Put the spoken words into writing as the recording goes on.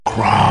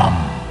Crom.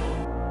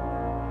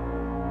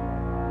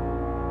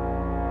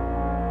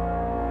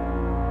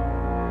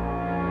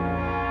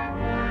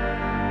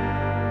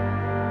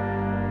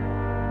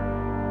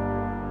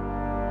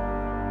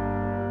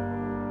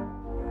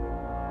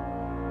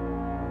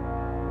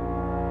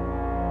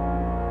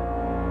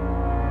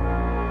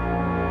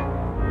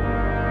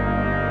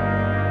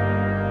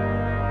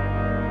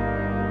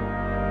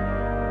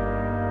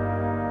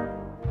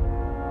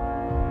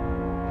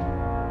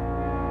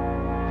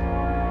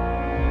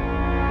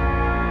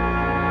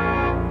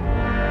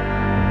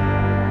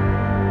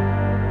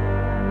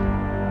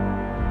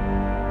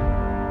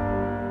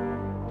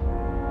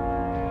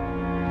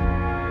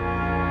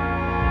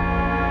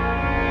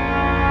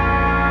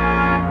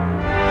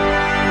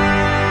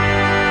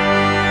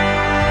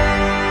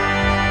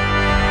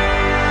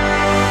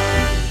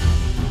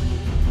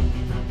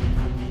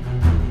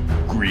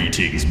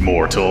 Greetings,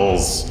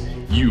 mortals.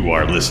 You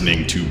are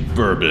listening to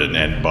Bourbon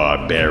and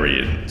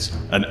Barbarians,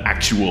 an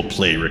actual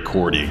play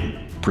recording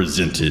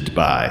presented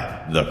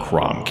by the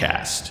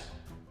Cromcast.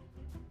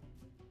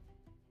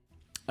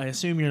 I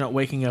assume you're not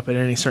waking up at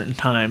any certain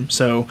time,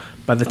 so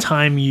by the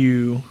time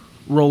you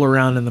roll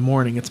around in the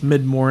morning, it's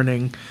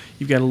mid-morning,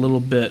 you've got a little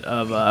bit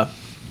of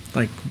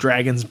like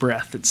dragon's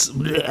breath. It's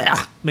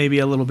maybe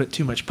a little bit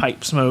too much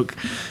pipe smoke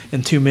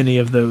and too many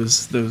of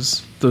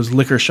those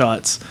liquor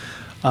shots.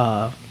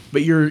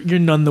 But you're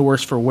none the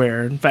worse for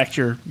wear. In fact,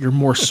 you're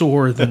more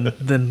sore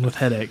than with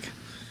headache.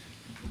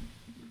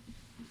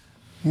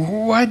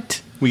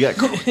 What? We got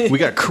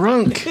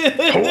crunk.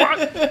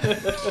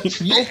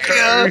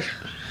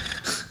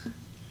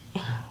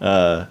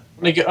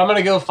 I'm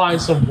gonna go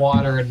find some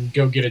water and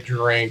go get a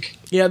drink.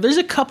 Yeah, there's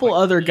a couple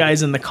other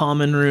guys in the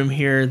common room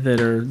here that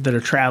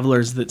are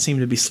travelers that seem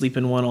to be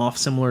sleeping one off,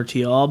 similar to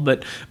y'all.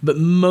 But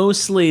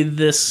mostly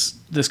this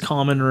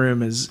common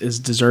room is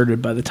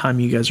deserted by the time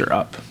you guys are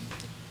up.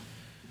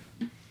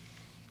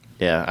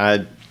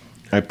 Yeah,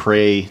 I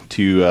pray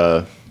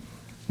to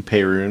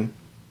Perun.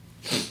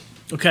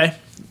 Okay.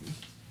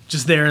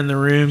 Just there in the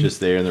room.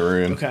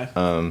 Okay.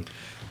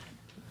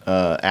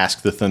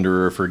 Ask the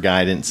Thunderer for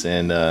guidance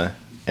and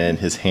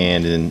his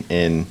hand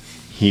in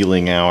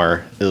healing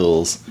our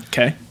ills.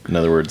 Okay. In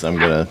other words, I'm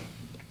gonna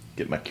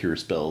get my cure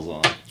spells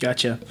on.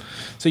 Gotcha.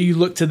 So you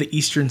look to the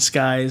eastern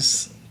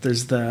skies.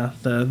 There's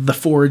the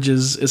forge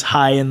is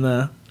high in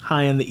the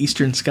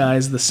eastern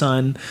skies, the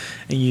sun,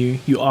 and you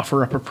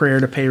offer up a prayer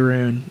to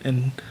Perun,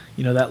 and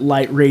that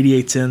light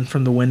radiates in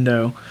from the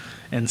window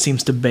and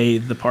seems to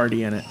bathe the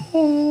party in it.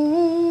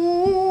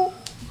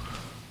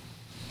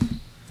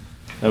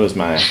 That was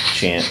my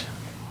chant.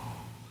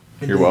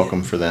 You're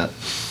welcome for that.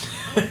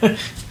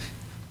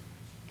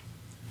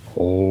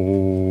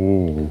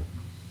 Oh.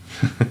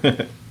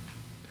 I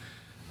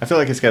feel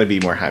like it's got to be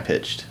more high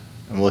pitched.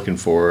 I'm looking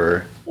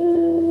for.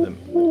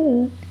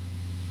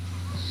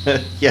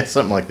 Yeah,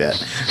 something like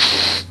that.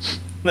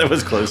 That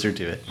was closer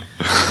to it.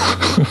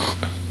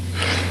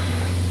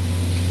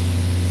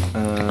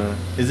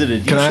 Is it a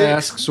D6? Can I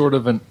ask sort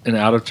of an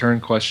out of turn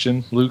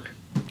question, Luke?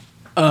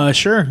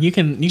 Sure. You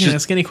can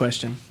ask any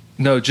question.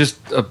 No, just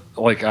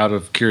like out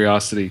of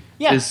curiosity.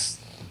 Yeah. Is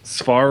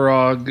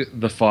Svarog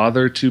the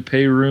father to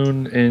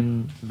Perun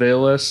in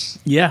Veles?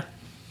 Yeah.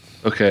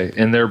 Okay,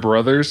 and they're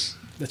brothers?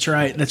 That's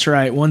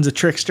right. One's a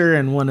trickster,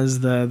 and one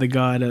is the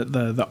god,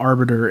 the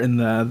arbiter, and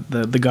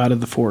the god of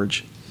the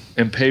forge.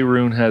 And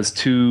Perun has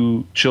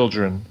two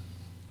children,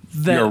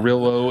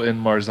 Yorillo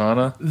and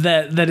Marzana.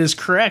 That is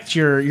correct.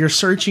 You're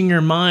searching your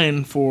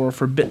mind for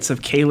bits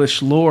of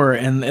Kalish lore,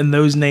 and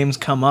those names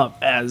come up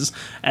as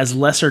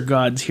lesser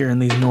gods here in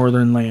these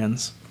northern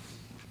lands.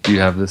 Do you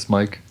have this,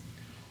 Mike?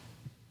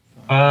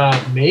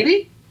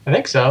 Maybe. I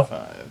think so.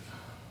 5.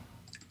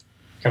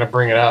 Gotta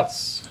bring it up.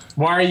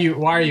 Why are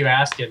you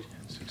asking?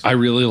 I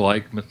really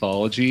like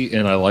mythology,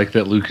 and I like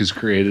that Luke has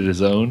created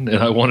his own,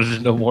 and I wanted to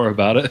know more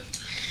about it.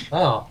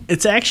 Oh,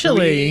 it's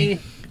actually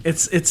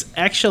it's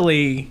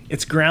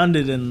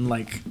grounded in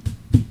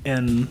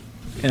in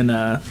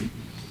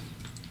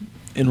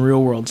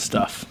real world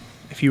stuff.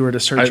 If you were to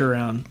search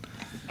around,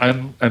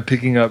 I'm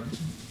picking up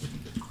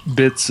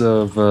bits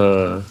of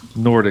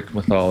Nordic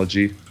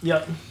mythology.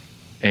 Yep.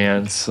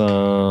 And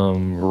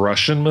some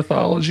Russian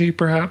mythology,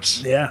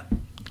 perhaps. Yeah.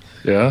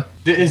 Yeah.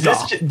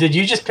 Did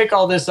you just pick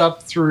all this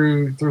up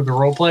through the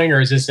role playing,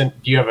 or is this? Do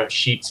you have a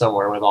sheet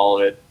somewhere with all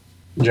of it,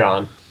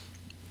 John?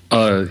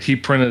 He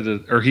printed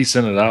it, or he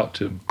sent it out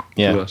to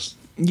us.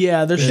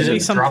 Yeah, there should be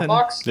something.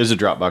 Dropbox? There's a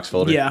Dropbox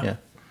folder. Yeah.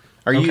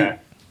 Are you in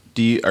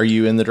the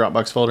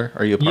Dropbox folder?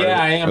 Are you a part of it?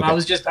 Yeah, I am.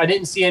 Okay. I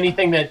didn't see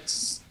anything that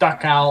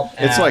stuck out.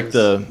 It's like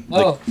the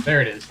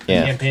there it is.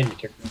 Yeah. Campaign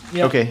material.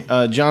 Yep.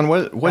 Okay, John,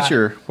 what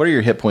are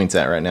your hit points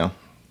at right now?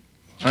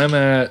 I'm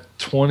at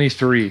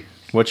 23.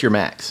 What's your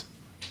max?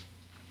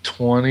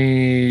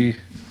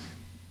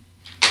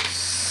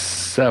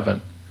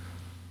 27.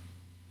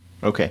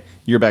 Okay,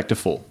 you're back to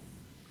full.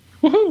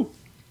 Woohoo!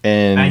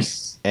 And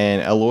Nice.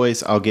 And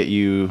Alois, I'll get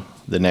you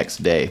the next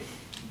day.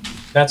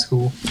 That's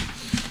cool.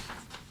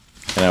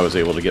 And I was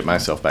able to get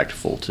myself back to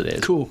full today.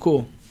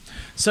 Cool.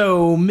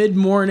 So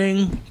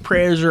mid-morning,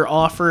 prayers are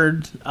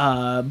offered,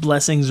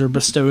 blessings are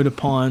bestowed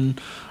upon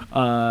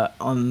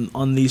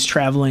on these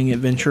traveling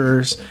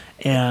adventurers,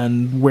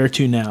 and where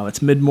to now?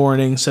 It's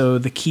mid-morning, so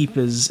the keep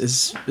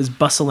is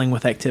bustling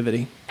with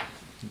activity.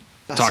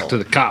 Talk to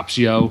the cops,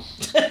 yo.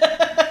 So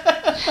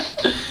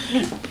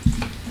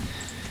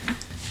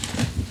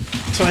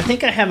I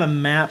think I have a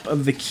map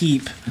of the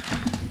keep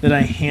that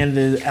I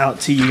handed out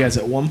to you guys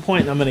at one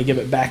point, and I'm going to give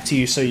it back to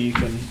you so you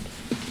can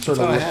sort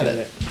of I look had at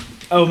it. it.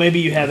 Oh, maybe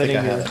you have I it think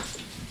in I your... have it.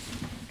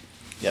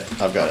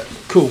 Yep, I've got it.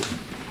 Cool.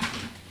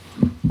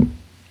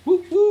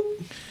 Whoop,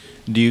 whoop.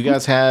 Do you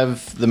guys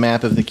have the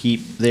map of the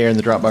keep there in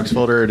the Dropbox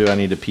folder, or do I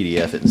need to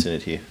PDF it and send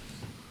it to you?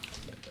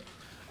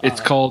 It's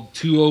called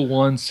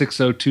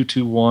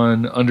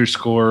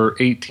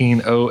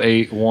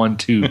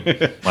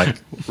 201-60221_180812. Like,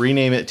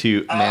 Rename it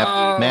to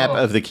map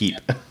of the keep.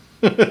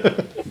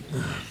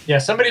 Yeah,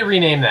 somebody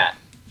rename that.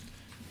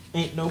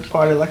 Ain't no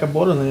party like a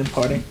Borderland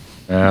party.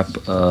 map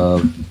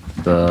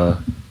of the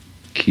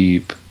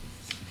keep.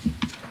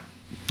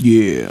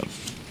 Yeah.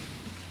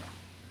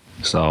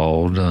 It's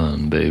all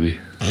done, baby.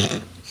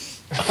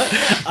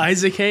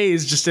 Isaac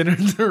Hayes just entered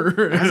the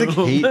room. Isaac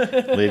Hayes,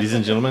 ladies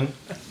and gentlemen,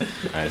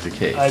 Isaac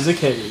Hayes. Isaac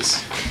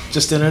Hayes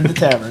just entered the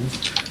tavern.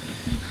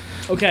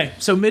 Okay,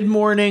 so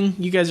mid-morning,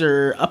 you guys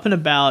are up and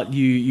about.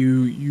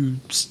 You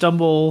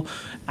stumble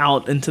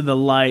out into the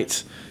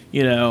light,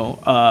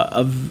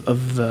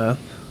 of the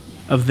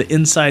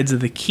insides of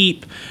the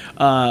keep.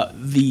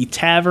 The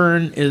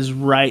tavern is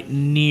right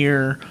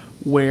near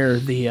where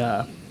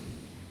the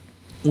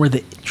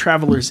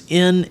Traveler's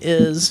Inn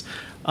is.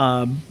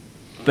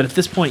 But at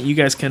this point, you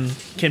guys can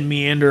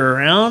meander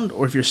around,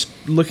 or if you're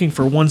looking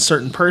for one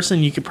certain person,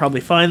 you could probably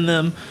find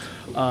them.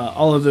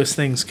 All of those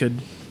things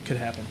could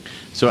happen.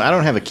 So I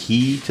don't have a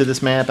key to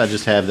this map. I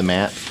just have the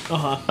map.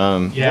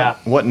 Yeah.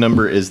 What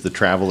number is the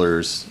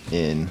Traveler's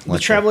Inn? The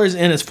Traveler's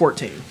Inn is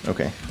 14.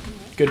 Okay.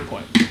 Good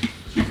point.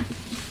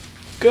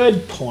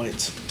 Good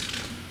point.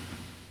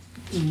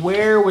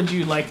 Where would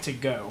you like to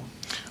go?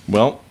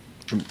 Well,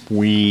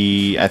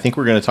 I think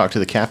we're going to talk to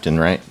the captain,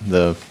 right?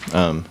 The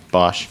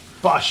Bosch.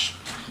 Bosch.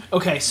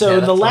 Okay, so Yeah,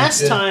 that the sounds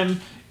last good.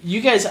 time you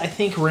guys, I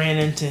think, ran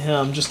into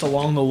him just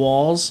along the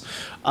walls,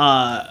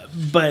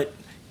 but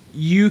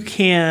you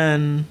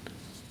can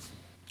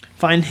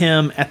find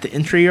him at the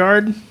entry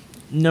yard,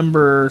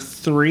 number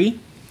 3.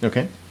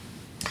 Okay.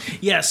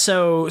 Yeah,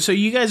 so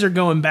you guys are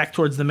going back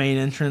towards the main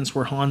entrance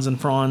where Hans and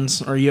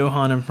Franz, or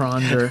Johann and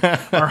Franz,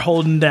 are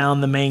holding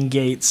down the main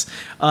gates,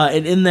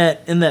 and in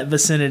that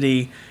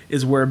vicinity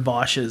is where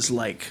Bosch's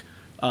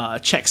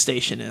check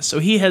station is. So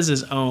he has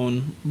his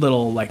own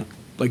little like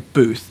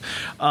booth,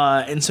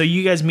 and so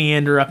you guys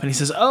meander up, and he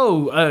says,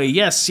 "Oh,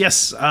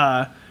 yes,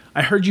 I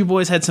heard you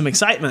boys had some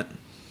excitement."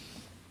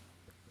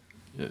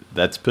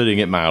 That's putting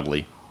it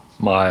mildly.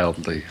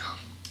 Mildly.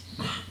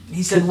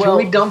 He said, Can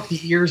we dump the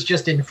ears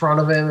just in front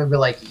of him and be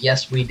like,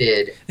 yes, we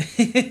did?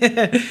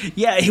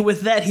 Yeah,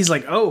 with that, he's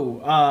like,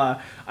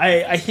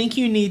 I think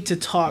you need to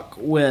talk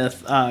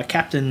with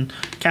Captain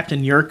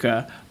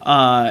Yurka,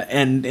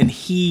 and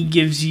he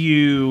gives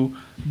you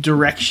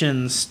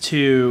directions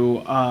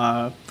to,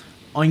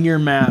 on your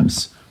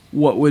maps,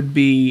 what would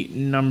be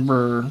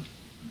number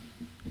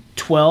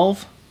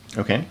 12,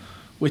 Okay.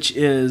 which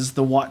is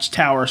the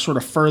watchtower sort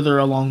of further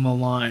along the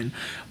line.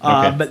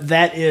 Okay. But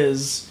that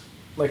is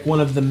like one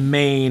of the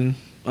main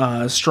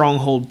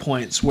stronghold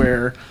points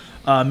where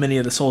many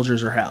of the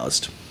soldiers are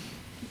housed.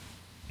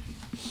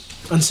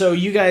 And so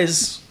you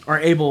guys are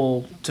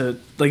able to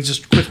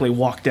just quickly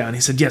walk down. He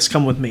said, "Yes,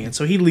 come with me." And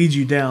so he leads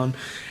you down,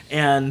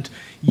 and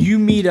you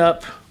meet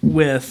up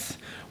with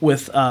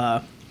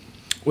Furka,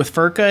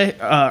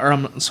 or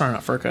I'm sorry,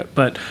 not Furka,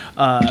 but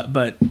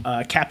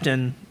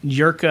Captain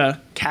Yurka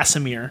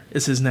Casimir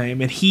is his name,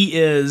 and he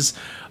is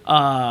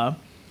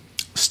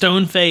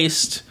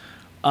stone-faced,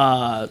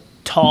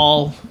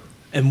 tall,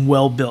 and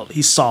well built.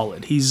 He's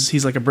solid.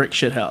 He's like a brick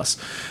shit house.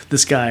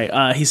 This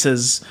guy. He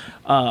says,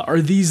 "Are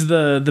these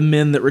the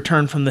men that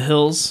returned from the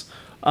hills,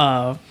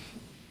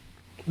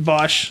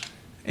 Bosch?"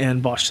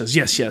 And Bosch says,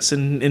 yes.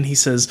 And he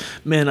says,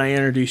 "Men, I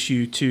introduce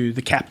you to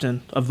the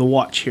captain of the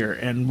watch here,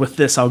 and with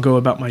this I'll go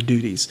about my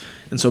duties."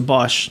 And so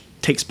Bosch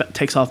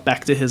takes off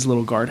back to his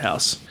little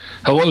guardhouse.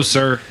 Hello,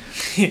 sir.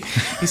 He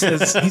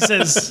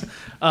says,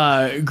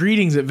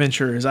 "Greetings,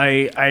 adventurers.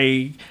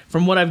 I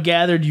from what I've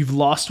gathered, you've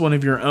lost one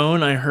of your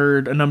own. I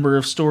heard a number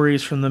of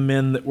stories from the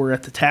men that were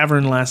at the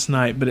tavern last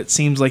night, but it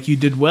seems like you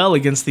did well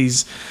against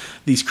these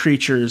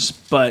creatures.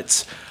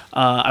 But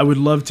I would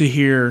love to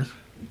hear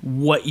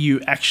what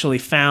you actually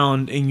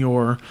found in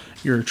your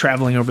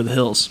traveling over the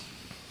hills."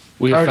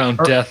 We have found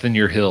death in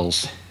your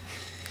hills.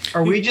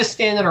 Are we just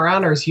standing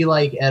around, or is he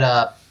at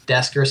a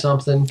desk or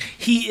something?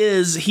 He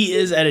is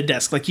at a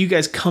desk. Like, you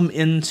guys come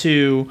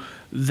into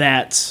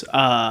that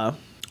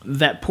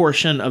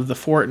portion of the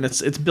fort, and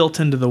it's built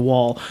into the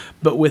wall.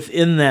 But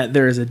within that,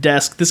 there is a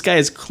desk. This guy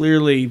is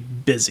clearly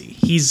busy.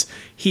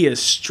 He is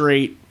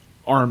straight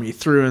army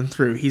through and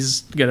through.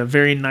 He's got a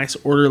very nice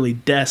orderly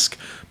desk,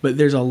 but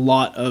there's a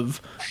lot of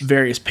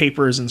various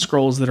papers and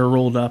scrolls that are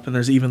rolled up, and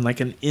there's even like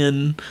an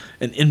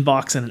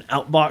inbox and an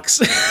outbox,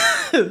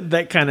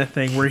 that kind of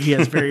thing, where he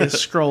has various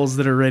scrolls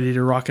that are ready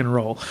to rock and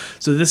roll.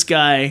 So this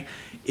guy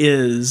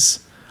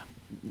is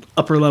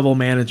upper level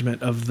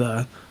management of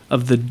the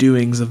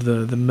doings of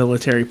the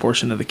military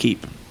portion of the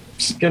keep.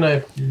 Just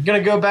gonna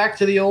go back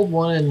to the old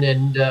one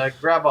and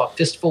grab a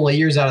fistful of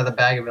ears out of the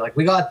bag and be like,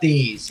 "We got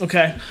these."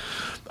 Okay.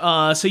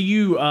 So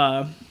you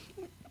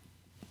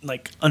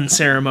like That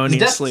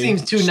unceremoniously.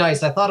 seems too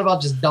nice. I thought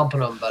about just dumping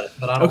them, but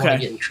I don't want Okay.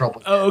 to get in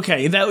trouble. Oh,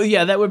 okay.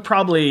 That would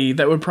probably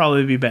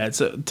be bad.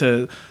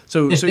 So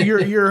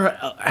you're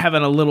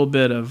having a little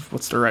bit of,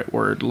 what's the right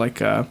word,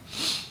 like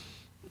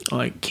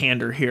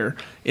candor here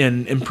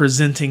in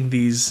presenting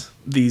these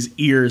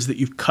ears that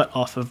you've cut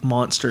off of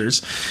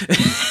monsters.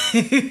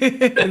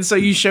 And so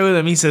you show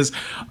them. He says,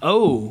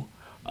 "Oh,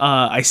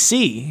 I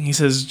see." He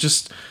says,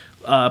 "Just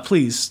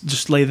please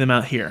just lay them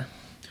out here."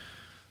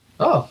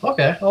 Oh,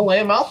 okay. I'll lay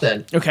them out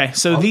then. Okay,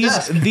 so On the these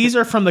desk. these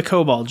are from the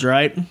kobolds,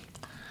 right?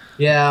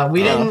 Yeah,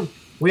 we didn't.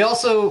 We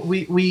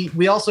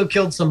also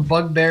killed some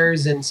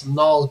bugbears and some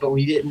gnolls, but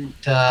we didn't.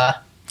 I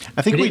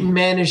think We didn't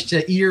manage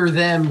to ear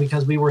them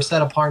because we were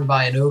set upon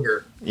by an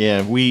ogre.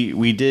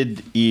 we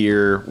did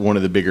ear one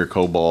of the bigger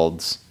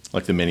kobolds,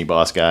 like the mini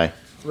boss guy.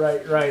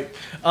 Right.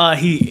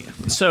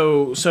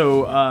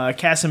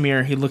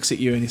 Casimir, he looks at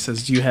you and he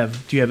says, "Do you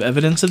have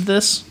evidence of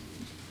this?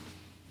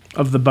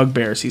 Of the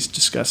bugbears he's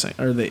discussing,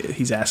 or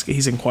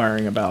he's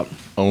inquiring about?"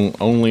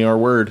 Only our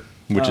word,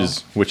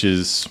 which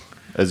is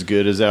as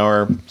good as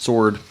our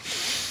sword.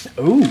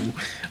 Ooh.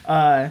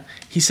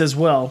 He says,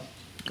 "Well,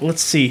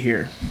 let's see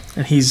here,"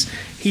 and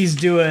he's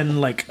doing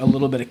like a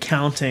little bit of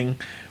counting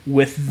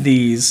with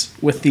these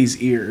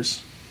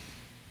ears.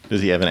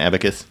 Does he have an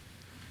abacus?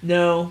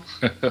 No,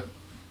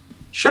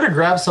 Should have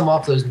grabbed some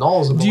off those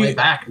gnolls on the Do you- way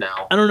back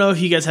now. I don't know if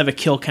you guys have a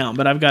kill count,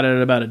 but I've got it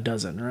at about a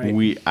dozen,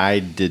 right? I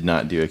did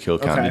not do a kill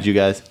count. Okay. Did you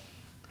guys?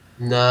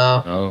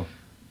 No. Oh,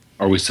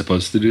 are we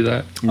supposed to do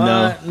that?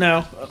 No.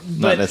 No,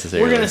 but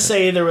necessarily. We're gonna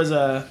say there was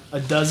a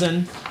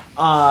dozen,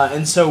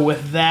 and so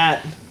with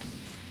that,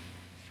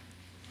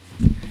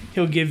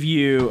 he'll give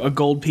you a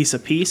gold piece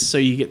apiece. So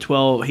you get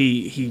 12.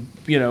 He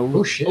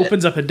Oh, shit.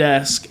 opens up a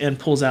desk and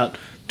pulls out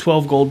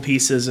 12 gold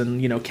pieces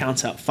and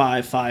counts out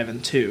 5, 5,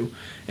 and 2.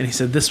 And he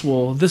said this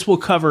will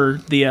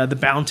cover the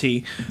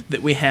bounty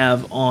that we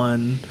have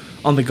on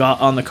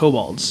the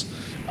kobolds.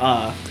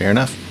 Fair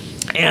enough.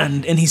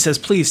 And he says,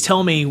 "Please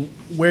tell me,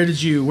 where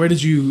did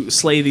you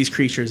slay these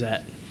creatures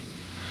at?"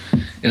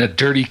 In a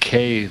dirty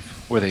cave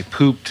where they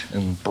pooped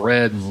and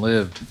bred and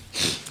lived.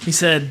 He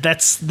said,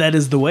 that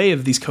is the way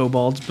of these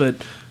kobolds, but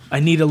I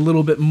need a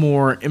little bit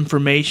more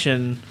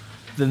information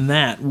than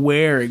that.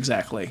 Where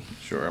exactly?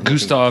 Sure. I'm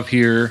Gustav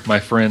here, my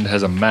friend,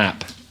 has a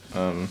map.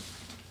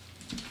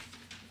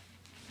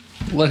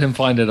 Let him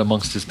find it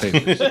amongst his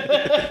papers.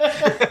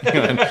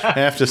 I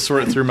have to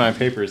sort through my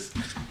papers.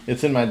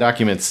 It's in my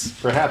documents.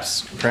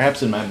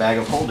 Perhaps in my bag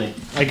of holding.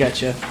 I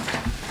gotcha.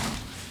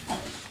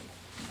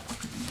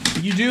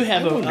 You do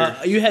have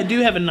do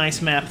have a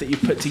nice map that you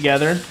put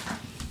together.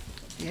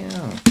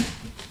 Yeah.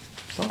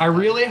 I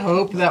really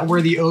hope that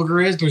where the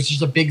ogre is, there's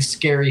just a big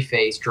scary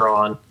face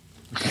drawn.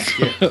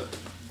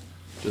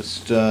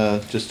 Just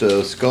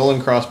a skull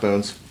and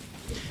crossbones.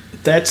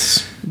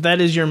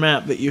 That is your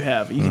map that you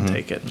have. You can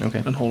take it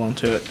Okay. and hold on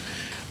to it.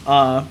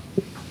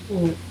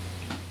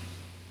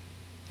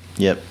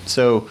 Yep.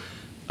 So,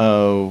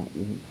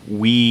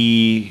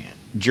 we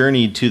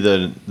journeyed to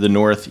the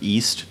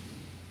northeast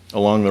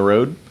along the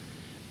road,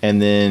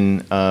 and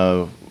then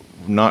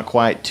not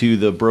quite to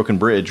the broken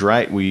bridge.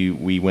 Right.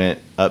 We went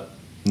up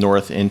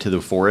north into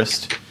the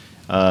forest,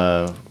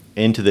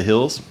 into the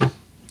hills.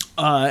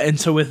 And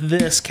so with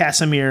this,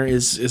 Casimir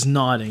is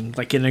nodding,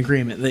 like in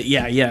agreement that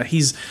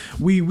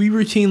we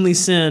routinely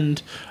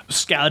send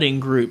scouting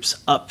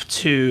groups up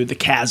to the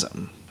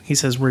chasm. He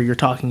says where you're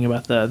talking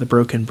about the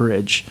broken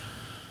bridge.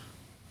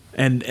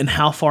 And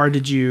how far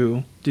did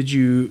you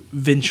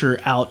venture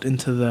out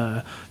into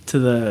the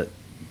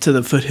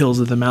foothills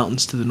of the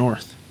mountains to the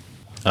north?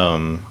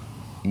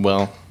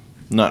 Well,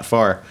 not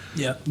far.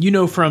 Yeah,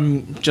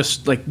 from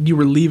just like you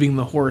were leaving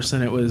the horse,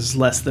 and it was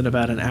less than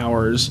about an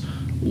hour's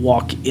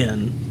walk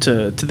in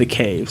to the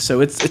cave. So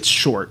it's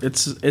short.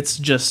 It's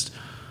just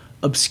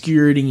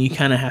obscured, and you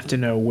kind of have to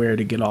know where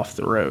to get off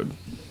the road.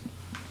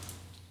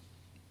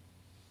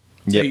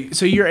 Yep.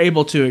 So you're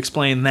able to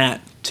explain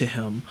that to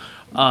him,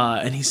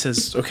 and he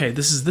says, "Okay,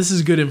 this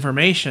is good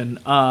information.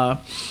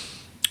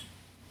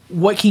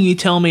 What can you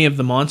tell me of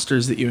the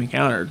monsters that you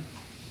encountered?"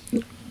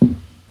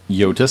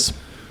 Yotus.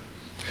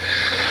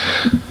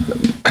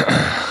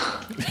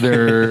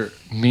 They're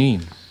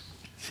mean.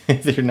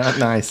 They're not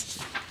nice.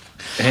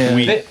 And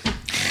We-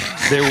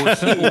 there were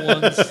simple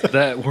ones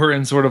that were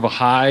in sort of a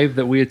hive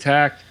that we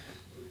attacked,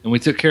 and we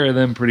took care of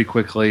them pretty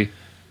quickly.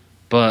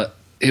 But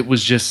it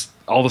was just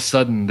all of a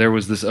sudden there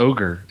was this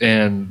ogre,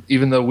 and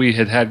even though we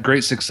had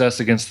great success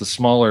against the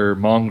smaller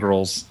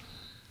mongrels,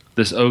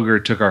 this ogre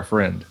took our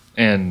friend.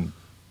 and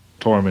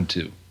tore him in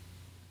two.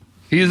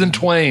 He is in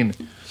twain.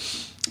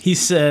 He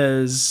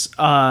says,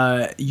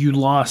 "You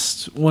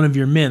lost one of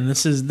your men.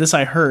 This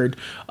I heard.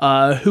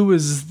 Who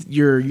was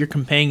your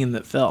companion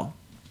that fell?"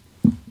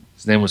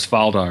 His name was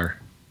Faldar.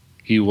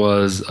 He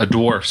was a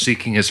dwarf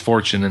seeking his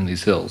fortune in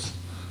these hills.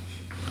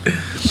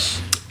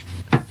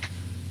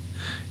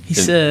 He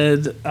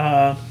said,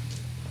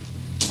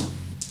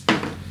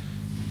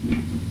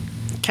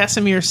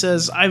 Casimir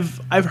says,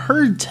 I've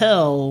heard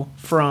tell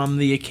from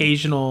the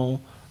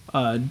occasional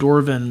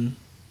dwarven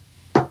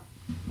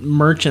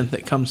merchant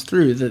that comes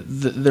through that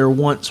there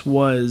once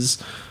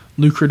was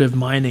lucrative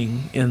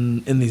mining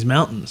in these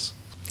mountains.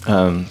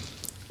 I'm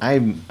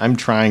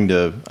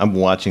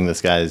watching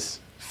this guy's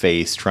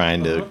face,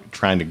 trying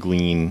to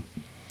glean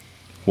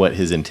what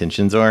his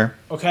intentions are.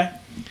 Okay.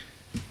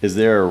 Is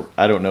there?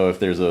 I don't know if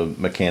there's a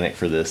mechanic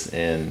for this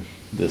in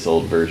this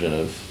old version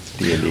of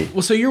D&D.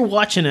 Well, so you're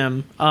watching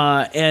him,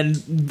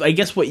 and I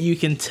guess what you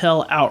can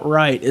tell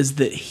outright is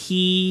that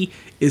he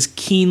is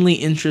keenly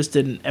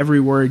interested in every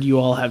word you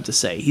all have to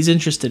say. He's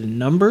interested in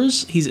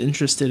numbers. He's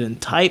interested in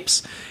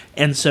types,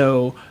 and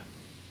so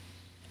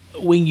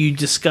when you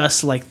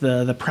discuss like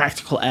the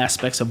practical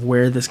aspects of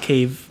where these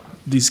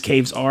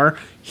caves are,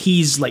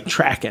 he's like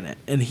tracking it,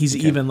 and he's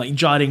even like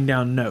jotting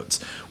down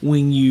notes.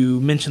 When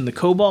you mention the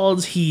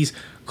kobolds, he's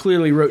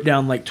clearly wrote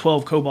down like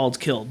 12 kobolds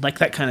killed, like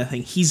that kind of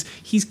thing. He's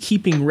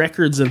keeping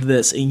records of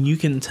this, and you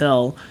can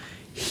tell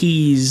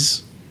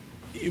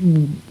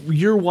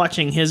you're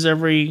watching his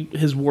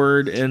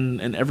word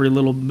and every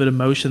little bit of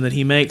motion that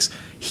he makes.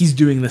 He's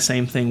doing the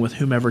same thing with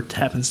whomever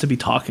happens to be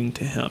talking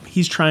to him.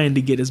 He's trying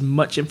to get as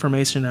much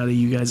information out of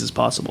you guys as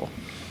possible.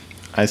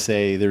 I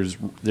say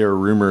there are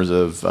rumors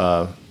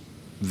of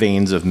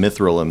veins of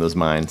mithril in those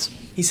mines.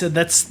 He said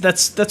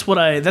that's what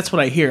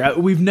I hear.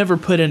 We've never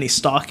put any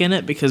stock in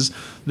it because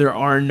there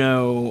are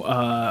no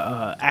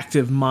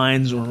active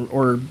mines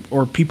or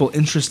people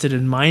interested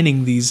in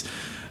mining these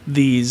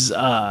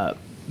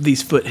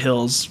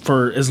foothills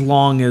for as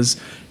long as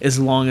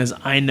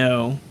I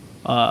know.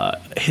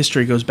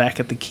 History goes back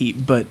at the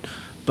keep, but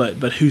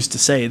who's to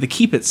say? The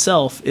keep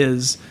itself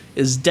is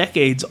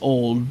decades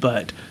old,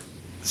 but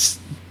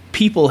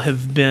people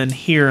have been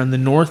here in the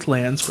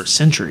Northlands for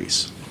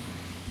centuries.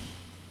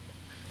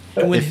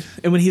 And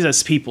when he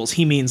says peoples,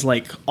 he means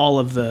like all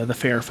of the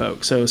fair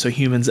folk. So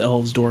humans,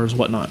 elves, dwarves,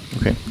 whatnot.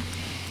 Okay.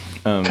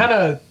 Kind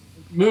of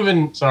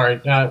moving. Sorry,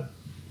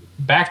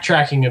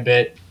 backtracking a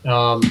bit.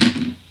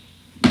 The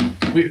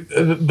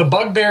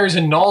bugbears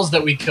and gnolls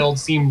that we killed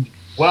seemed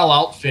well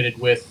outfitted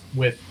with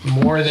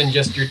more than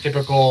just your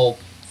typical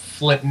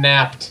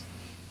flint-napped,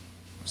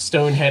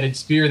 stone-headed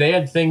spear. They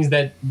had things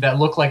that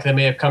look like they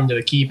may have come to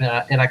the keep,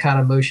 and I kind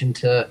of motioned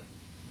to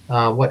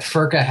what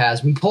Furka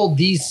has. We pulled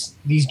these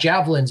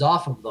javelins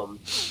off of them.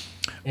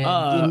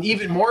 And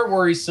even more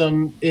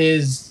worrisome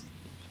is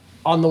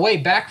on the way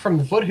back from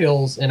the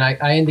foothills, and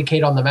I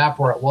indicate on the map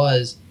where it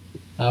was,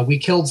 we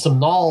killed some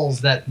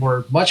gnolls that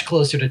were much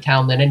closer to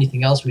town than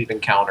anything else we've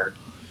encountered.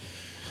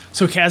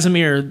 So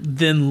Casimir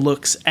then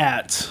looks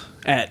at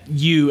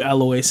you,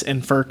 Alois,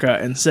 and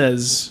Furka and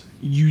says,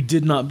 you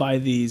did not buy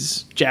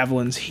these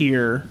javelins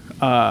here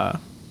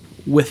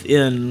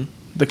within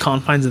the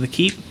confines of the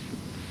keep?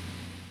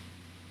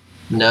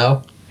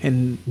 No.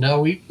 And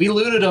no, we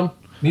looted them.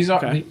 These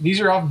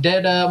are all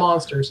dead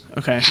monsters.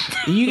 Okay.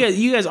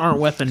 You guys aren't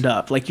weaponed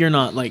up. Like, you're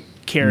not like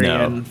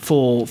carrying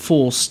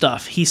full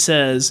stuff. He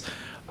says,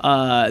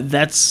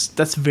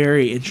 that's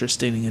very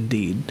interesting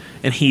indeed.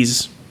 And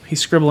he's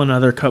scribbling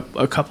a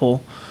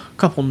couple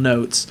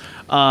notes.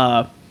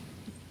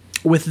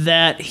 With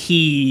that,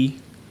 he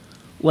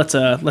lets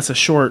a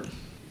short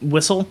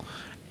whistle,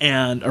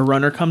 and a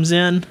runner comes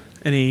in,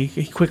 and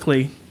he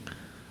quickly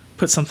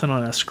puts something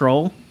on a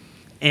scroll.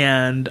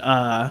 And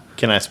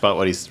can I spot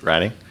what he's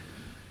writing?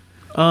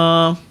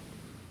 If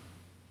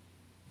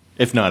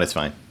not, it's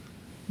fine.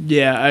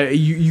 Yeah,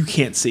 you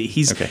can't see.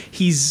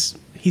 He's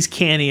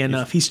canny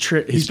enough. He's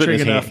trig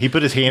enough. He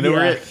put his hand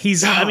over it.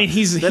 He's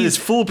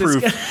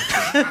foolproof.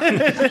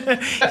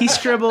 He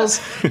scribbles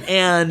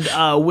and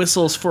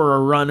whistles for a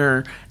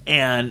runner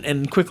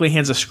and quickly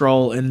hands a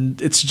scroll,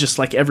 and it's just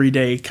like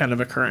everyday kind of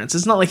occurrence.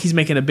 It's not like he's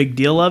making a big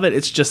deal of it.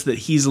 It's just that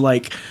he's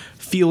like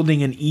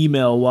fielding an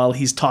email while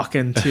he's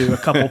talking to a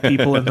couple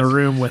people in the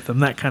room with him,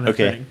 that kind of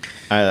thing.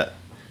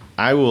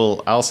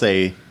 I'll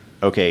say,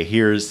 okay,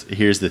 here's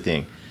the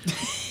thing.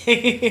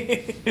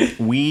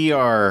 We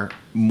are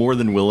more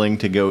than willing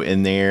to go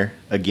in there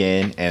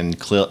again and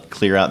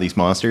clear out these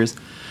monsters,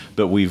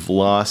 but we've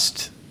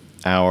lost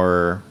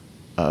our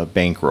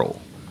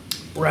bankroll.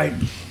 Right.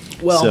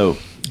 Well.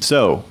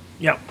 So.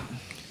 Yep.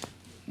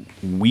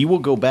 We will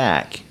go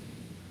back,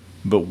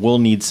 but we'll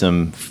need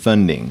some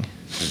funding.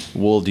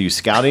 We'll do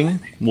scouting.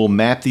 We'll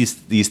map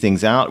these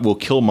things out. We'll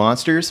kill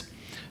monsters,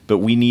 but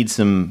we need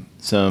some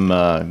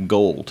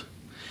gold,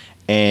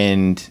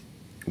 and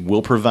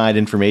we'll provide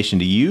information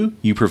to you.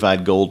 You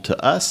provide gold to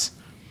us,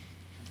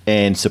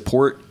 and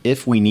support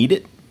if we need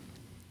it.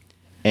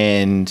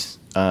 And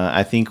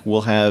I think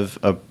we'll have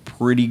a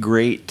pretty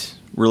great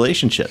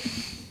relationship.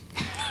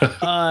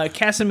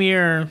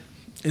 Casimir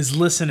is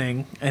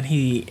listening, and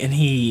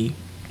he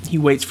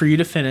waits for you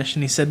to finish,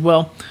 and he said,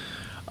 "Well,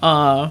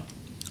 I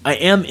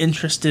am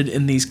interested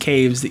in these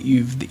caves that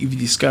you've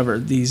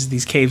discovered.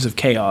 These caves of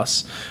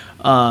chaos.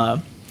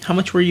 How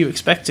much were you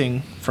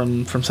expecting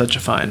from such a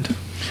find?"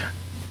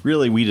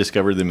 Really, we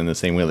discovered them in the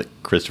same way that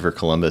Christopher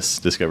Columbus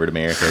discovered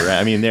America, right?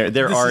 I mean,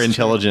 there are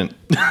intelligent.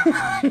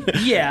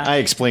 Yeah, I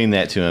explained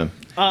that to him,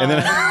 and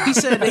then he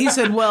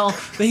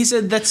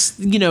said that's,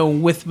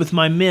 with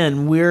my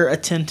men, we're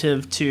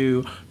attentive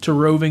to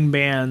roving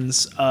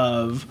bands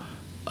of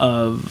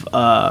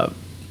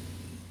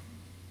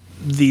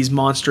these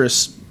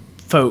monstrous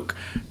folk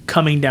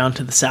coming down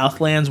to the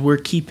Southlands. We're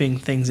keeping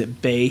things at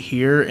bay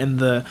here, and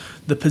the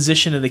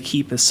position of the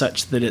keep is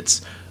such that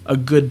it's a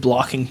good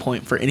blocking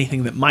point for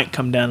anything that might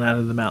come down out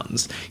of the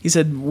mountains. He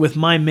said, with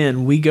my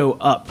men, we go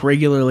up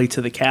regularly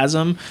to the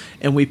chasm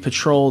and we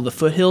patrol the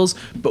foothills,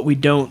 but we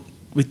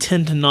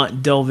tend to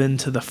not delve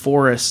into the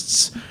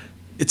forests.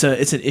 It's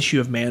an issue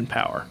of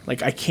manpower.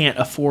 Like, I can't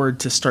afford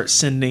to start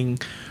sending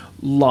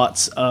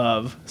lots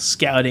of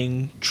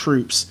scouting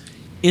troops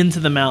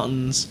into the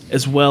mountains,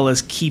 as well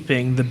as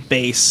keeping the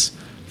base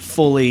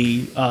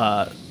fully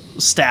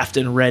staffed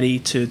and ready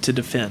to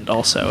defend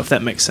also, if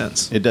that makes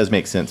sense. it does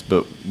make sense.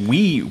 But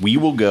we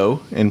will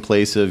go in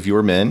place of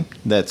your men.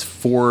 That's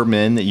 4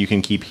 men that you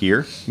can keep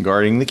here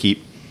guarding the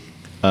keep.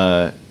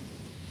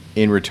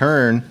 In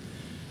return,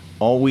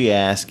 all we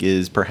ask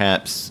is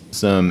perhaps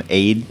some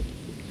aid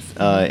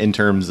in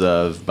terms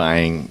of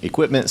buying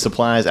equipment,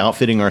 supplies,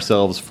 outfitting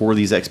ourselves for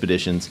these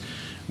expeditions.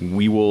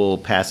 We will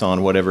pass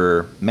on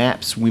whatever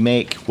maps we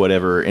make,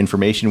 whatever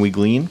information we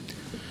glean.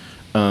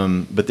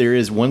 But there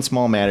is one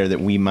small matter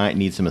that we might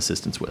need some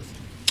assistance with.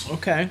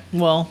 Okay,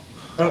 well,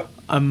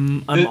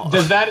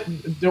 Does that?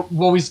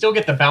 Will we still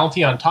get the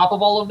bounty on top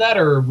of all of that,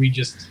 or are we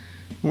just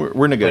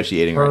We're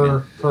negotiating right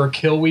now. per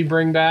kill we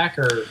bring back,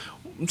 or?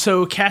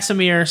 so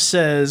Casimir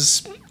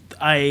says,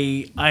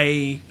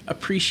 I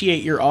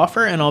appreciate your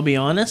offer, and I'll be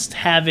honest,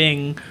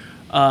 having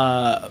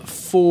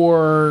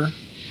 4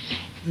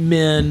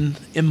 men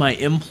in my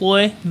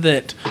employ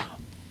that,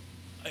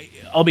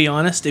 I'll be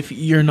honest, if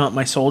you're not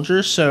my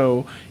soldier,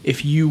 so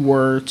if you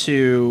were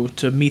to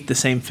meet the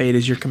same fate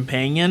as your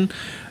companion,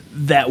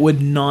 that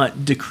would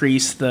not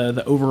decrease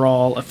the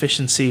overall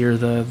efficiency or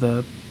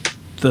the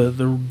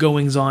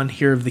goings on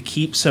here of the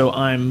keep. So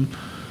I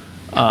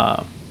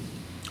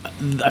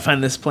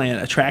find this plan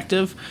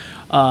attractive.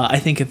 I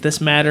think at this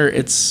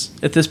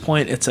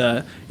point it's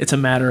a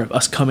matter of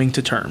us coming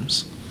to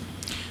terms.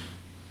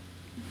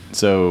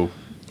 So,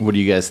 what do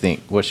you guys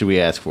think? What should we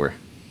ask for?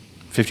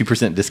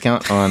 50%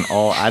 discount on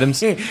all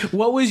items?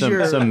 What was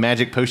some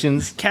magic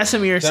potions?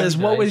 Casimir says,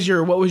 nice. what was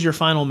your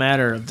final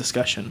matter of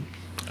discussion?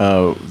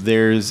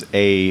 There's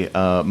a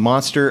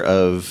monster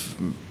of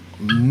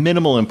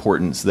minimal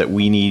importance that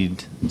we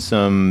need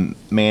some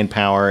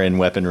manpower and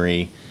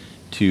weaponry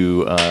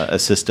to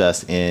assist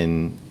us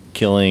in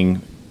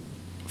killing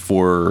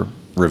for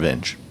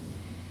revenge.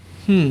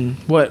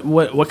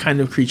 What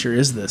kind of creature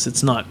is this?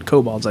 It's not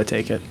kobolds, I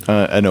take it.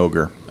 An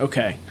ogre.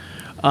 Okay.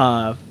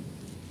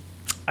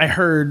 I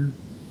heard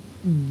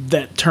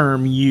that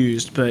term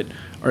used, but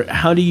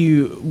how do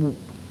you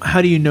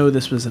know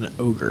this was an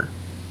ogre?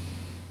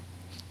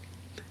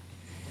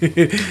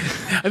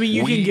 I mean,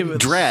 you can give it.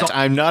 Drat,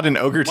 I'm not an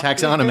ogre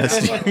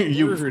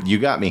taxonomist. you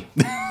got me.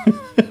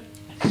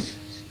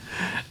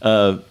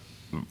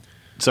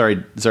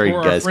 sorry, For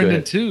our guys. Go friend in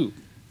ahead. 2,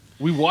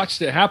 we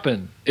watched it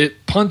happen.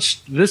 It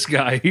punched this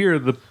guy here,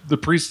 the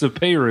priest of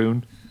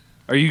Perun.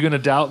 Are you going to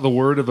doubt the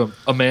word of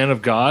a man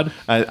of God?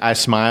 I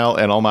smile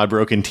and all my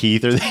broken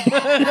teeth are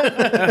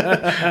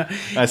there.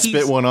 I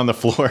spit one on the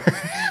floor.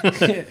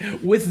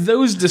 With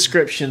those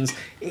descriptions,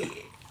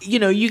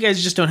 you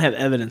guys just don't have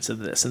evidence of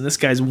this, and this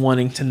guy's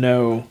wanting to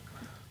know.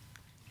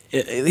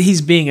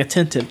 He's being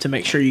attentive to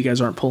make sure you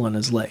guys aren't pulling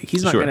his leg.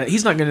 He's not Sure.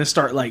 He's not gonna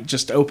start like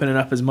just opening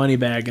up his money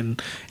bag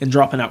and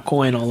dropping out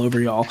coin all over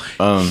y'all.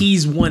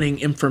 He's wanting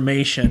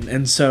information,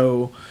 and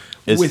so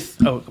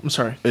I'm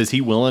sorry. Is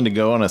he willing to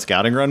go on a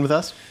scouting run with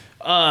us?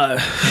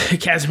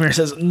 Casimir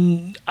says,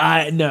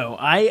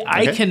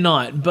 I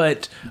cannot,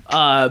 but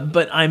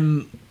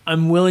I'm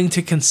willing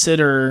to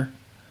consider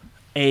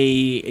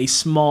a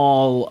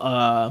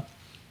small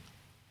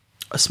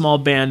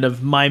band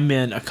of my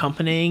men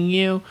accompanying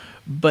you,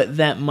 but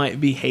that might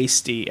be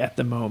hasty at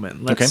the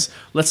moment.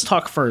 Let's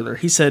talk further.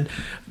 He said,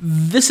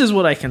 this is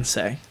what I can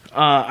say.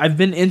 I've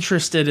been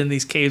interested in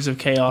these caves of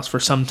chaos for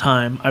some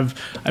time.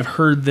 I've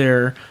heard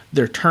their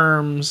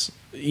terms,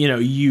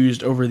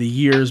 used over the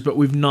years, but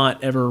we've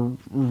not ever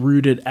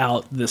rooted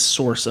out this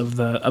source of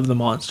the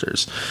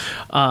monsters.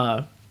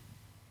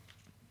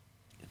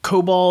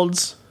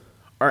 Kobolds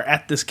are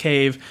at this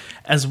cave,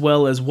 as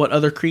well as what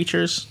other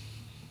creatures?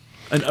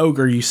 An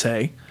ogre, you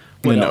say?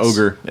 What else?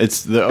 Ogre.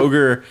 The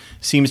ogre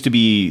seems to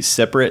be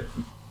separate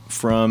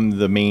from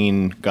the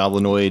main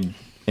goblinoid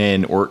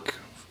and orc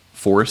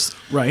forest.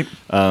 Right.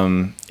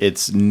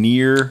 It's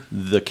near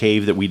the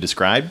cave that we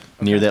described,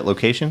 near that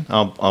location.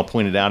 I'll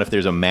point it out if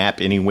there's a map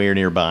anywhere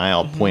nearby.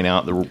 I'll point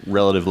out the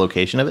relative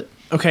location of it.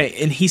 Okay,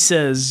 and he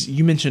says,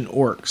 you mentioned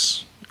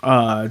orcs.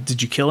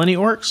 Did you kill any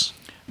orcs?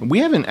 We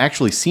haven't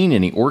actually seen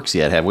any orcs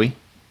yet, have we?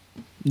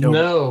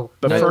 No,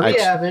 But no, Furka- we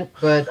haven't.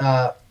 But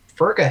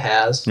Furka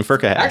has.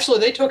 Furka has. Actually,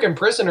 they took him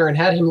prisoner and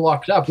had him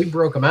locked up. We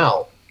broke him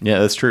out. Yeah,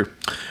 that's true.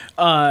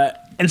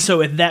 And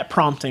so at that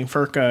prompting,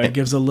 Furka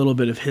gives a little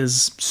bit of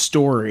his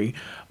story.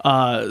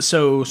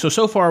 So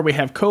far we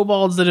have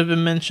kobolds that have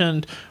been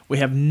mentioned. We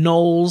have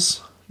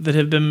gnolls that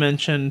have been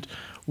mentioned.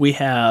 We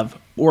have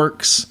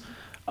orcs,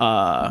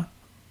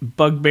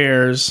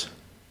 bugbears,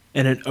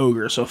 and an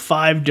ogre. So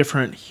 5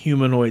 different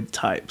humanoid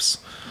types.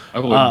 I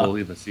wouldn't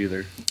believe this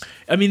either.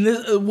 I mean,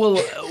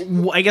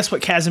 I guess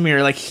what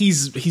Casimir, like,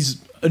 he's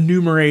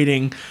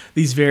enumerating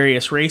these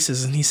various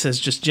races, and he says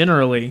just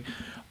generally,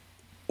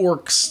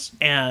 orcs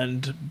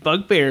and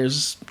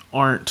bugbears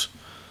aren't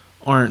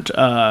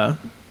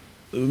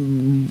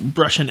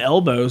brushing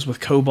elbows with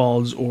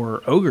kobolds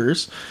or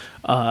ogres.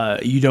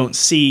 You don't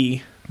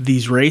see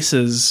these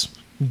races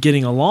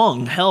getting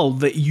along. Hell,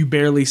 that you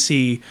barely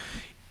see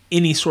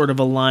any sort of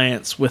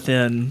alliance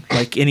within,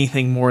 like,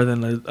 anything more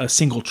than a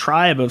single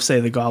tribe of, say,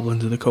 the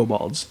goblins or the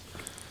kobolds.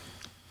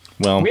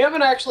 Well, We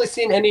haven't actually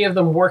seen any of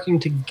them working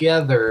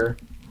together.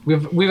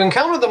 We've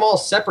encountered them all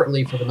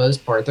separately for the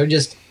most part. They're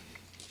just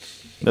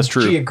that's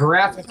true.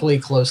 geographically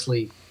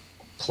closely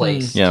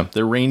placed. Yeah,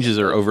 their ranges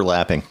are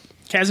overlapping.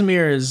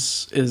 Casimir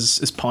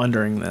is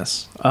pondering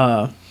this.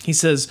 He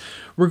says,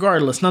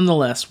 regardless,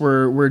 nonetheless,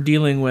 we're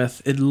dealing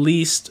with, at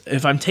least,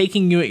 if I'm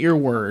taking you at your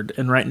word,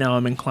 and right now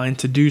I'm inclined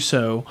to do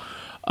so,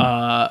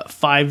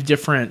 5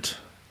 different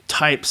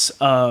types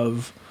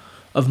of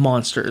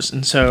monsters.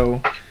 And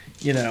so,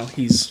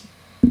 he's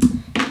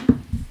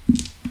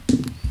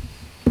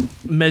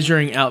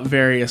measuring out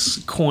various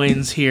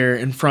coins here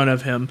in front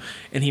of him,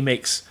 and he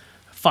makes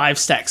 5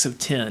 stacks of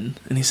 10,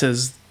 and he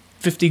says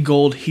 50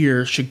 gold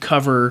here should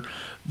cover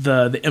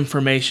the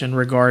information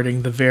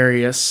regarding the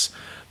various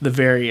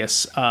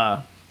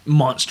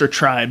monster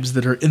tribes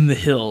that are in the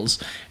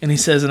hills. And he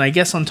says, and I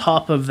guess on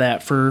top of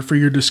that, for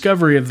your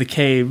discovery of the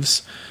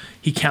caves,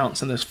 he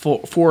counts, and there's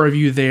 4 of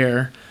you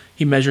there.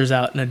 He measures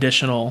out an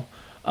additional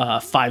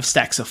 5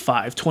 stacks of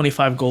 5,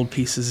 25 gold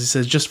pieces. He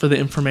says, just for the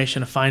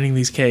information of finding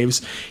these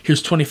caves,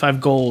 here's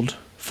 25 gold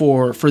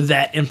for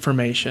that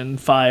information,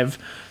 5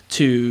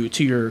 to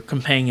your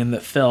companion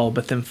that fell,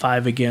 but then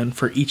 5 again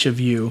for each of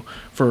you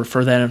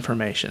for that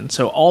information.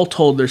 So all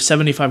told, there's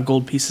 75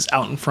 gold pieces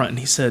out in front. And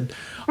he said,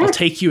 I'll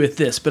take you at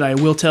this, but I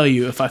will tell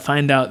you, if I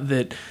find out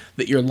that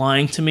you're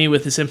lying to me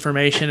with this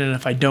information, and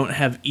if I don't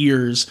have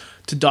ears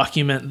to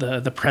document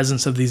the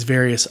presence of these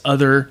various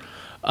other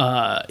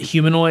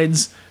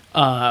humanoids,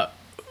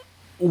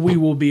 we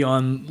will be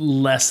on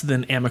less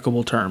than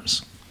amicable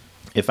terms.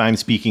 If I'm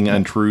speaking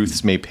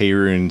untruths, may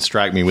Perun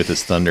strike me with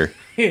his thunder.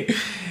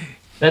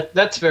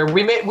 That's fair.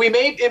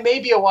 It may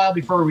be a while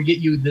before we get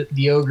you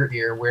the ogre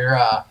here,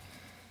 where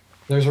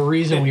there's a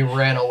reason we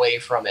ran away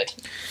from it.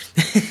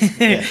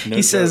 Yeah,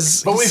 He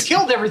says, But we've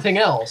killed everything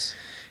else.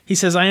 he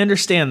says, I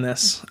understand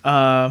this.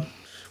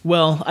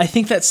 Well, I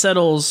think that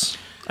settles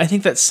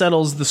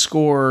the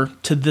score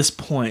to this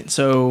point.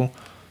 So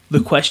the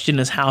question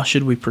is, how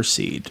should we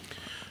proceed?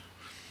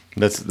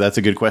 That's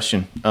a good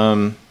question.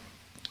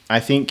 I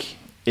think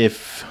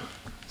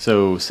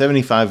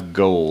 75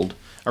 gold.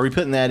 Are we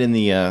putting that in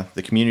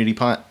the community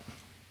pot?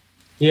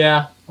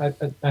 Yeah,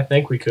 I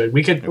think we could.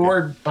 We could,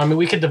 or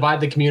we could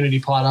divide the community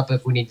pot up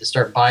if we need to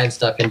start buying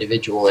stuff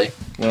individually.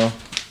 Well,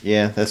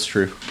 yeah, that's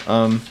true.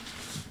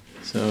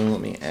 So let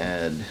me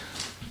add.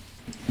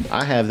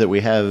 I have that we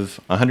have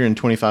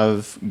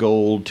 125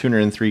 gold,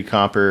 203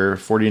 copper,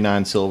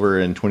 49 silver,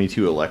 and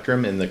 22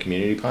 electrum in the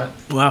community pot.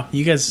 Wow,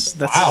 you guys,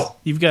 Wow.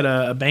 You've got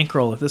a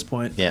bankroll at this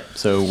point. Yeah,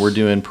 so we're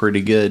doing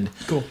pretty good.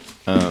 Cool.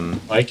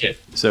 Like it.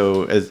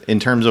 So in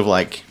terms of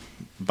like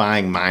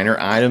buying minor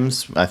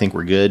items, I think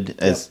we're good.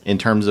 In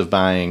terms of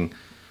buying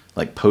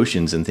like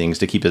potions and things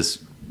to keep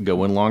us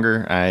going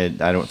longer, I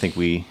don't think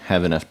we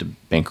have enough to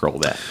bankroll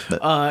that.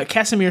 But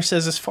Casimir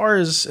says, as far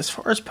as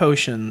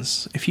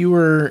potions, if you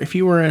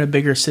were in a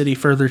bigger city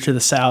further to the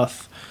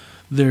south,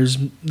 there's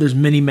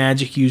many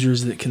magic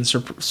users that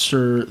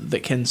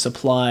can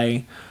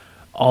supply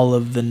all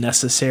of the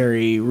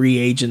necessary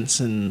reagents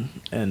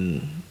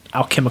and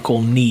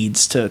alchemical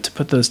needs to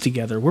put those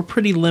together. We're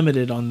pretty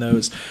limited on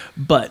those,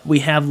 but we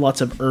have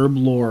lots of herb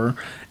lore,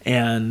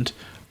 and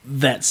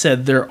that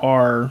said, there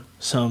are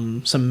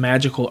some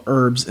magical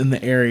herbs in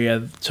the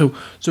area. So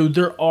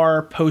there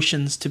are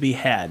potions to be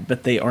had,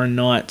 but they are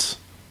not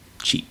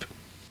cheap.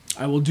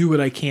 I will do what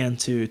I can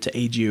to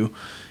aid you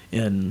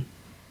in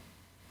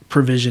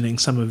provisioning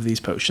some of these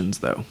potions,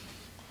 though.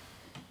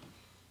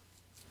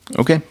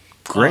 okay,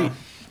 great.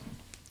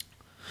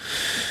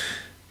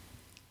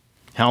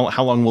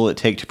 How long will it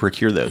take to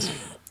procure those?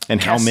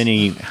 And how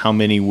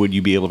many would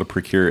you be able to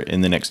procure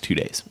in the next 2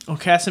 days? Well,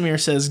 Casimir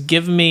says,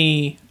 give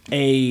me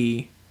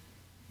a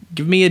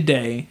give me a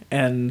day,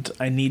 and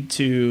I need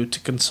to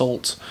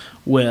consult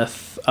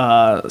with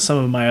some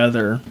of my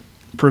other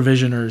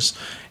provisioners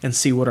and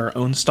see what our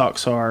own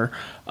stocks are.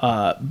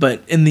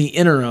 But in the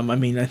interim, I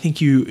mean, I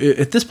think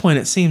at this point,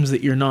 it seems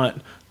that you're not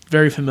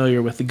very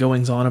familiar with the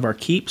goings on of our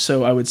keep.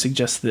 So I would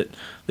suggest that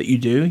you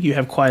do. You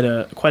have quite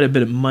a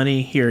bit of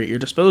money here at your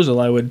disposal.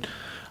 I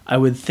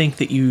would think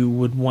that you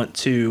would want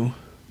to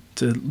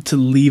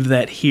leave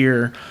that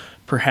here,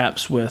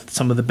 perhaps with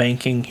some of the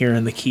banking here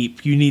in the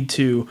keep. You need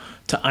to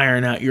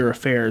iron out your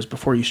affairs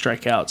before you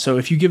strike out. So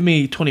if you give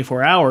me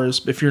 24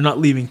 hours, if you're not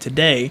leaving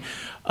today,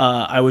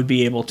 I would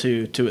be able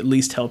to at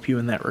least help you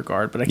in that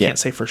regard. But I can't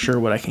say for sure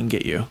what I can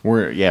get you.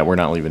 We're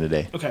not leaving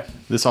today. Okay.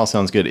 This all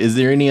sounds good. Is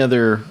there any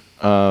other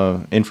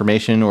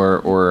information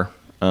or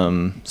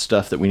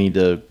stuff that we need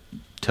to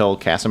tell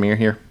Casimir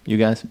here, you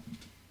guys?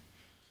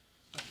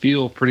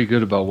 Feel pretty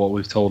good about what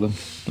we've told him.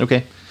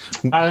 Okay.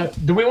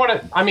 Do we want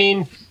to? I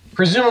mean,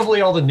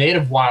 presumably all the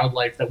native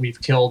wildlife that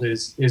we've killed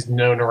is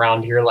known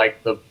around here,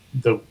 like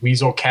the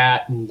weasel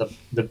cat and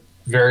the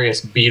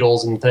various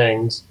beetles and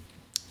things.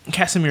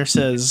 Casimir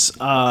says,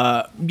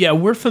 "Yeah,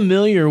 we're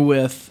familiar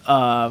with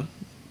the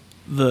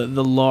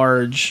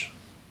large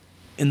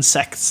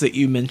insects that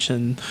you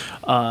mentioned,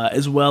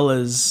 as well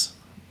as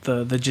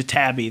the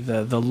jatabi,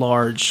 the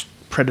large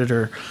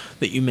predator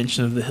that you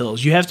mentioned of the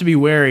hills. You have to be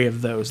wary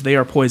of those. They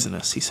are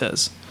poisonous," he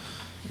says.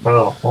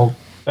 Oh, well,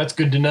 that's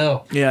good to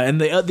know. Yeah, and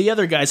the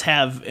other guys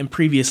have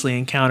previously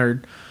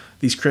encountered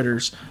these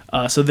critters,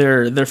 so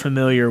they're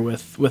familiar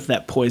with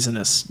that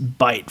poisonous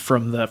bite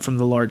from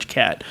the large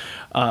cat.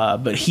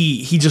 But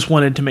he just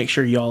wanted to make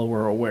sure y'all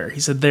were aware. He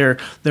said they're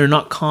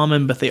not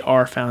common, but they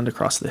are found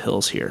across the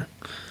hills here.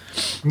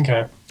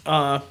 Okay.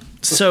 I'm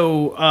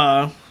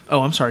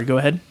sorry. Go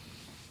ahead.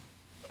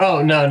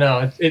 Oh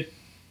no, it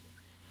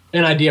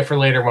an idea for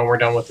later when we're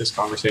done with this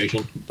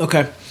conversation.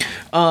 Okay.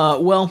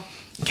 Well,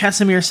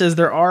 Casimir says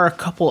there are a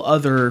couple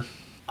other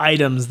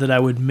items that I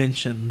would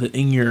mention that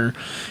in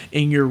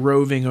your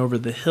roving over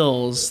the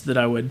hills that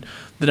I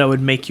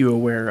would make you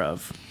aware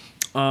of.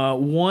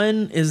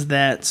 One is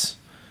that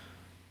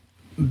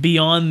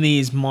beyond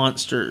these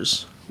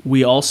monsters,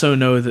 we also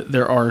know that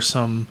there are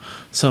some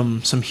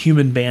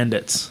human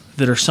bandits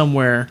that are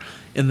somewhere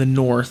in the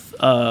north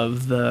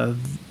of the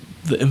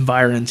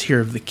environs here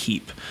of the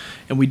keep.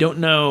 And we don't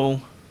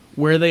know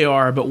where they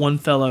are, but one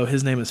fellow,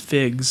 his name is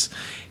Figs,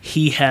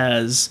 he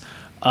has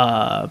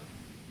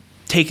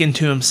taken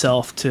to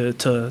himself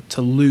to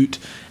loot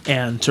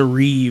and to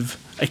reave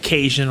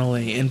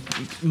occasionally. And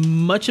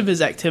much of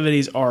his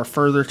activities are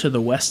further to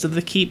the west of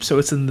the keep, so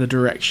it's in the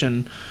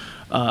direction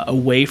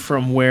away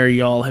from where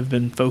y'all have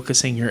been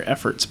focusing your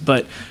efforts.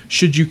 But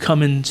should you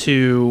come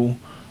into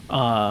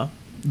the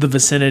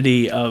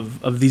vicinity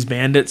of these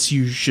bandits,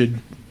 you should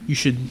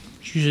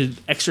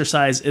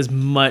exercise as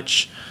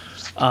much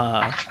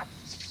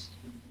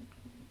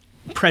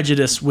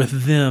prejudice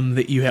with them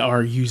that you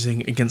are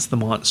using against the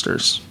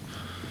monsters.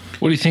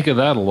 What do you think of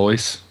that,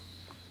 Alois?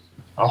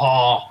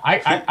 Oh,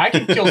 I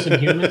can kill some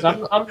humans.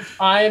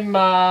 I'm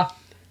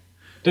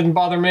didn't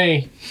bother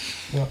me.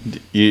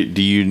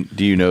 Do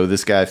you know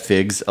this guy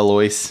Figs,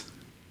 Alois?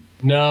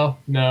 No,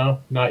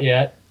 not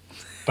yet.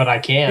 But I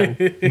can.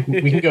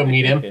 We can go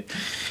meet him.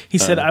 He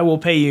said, "I will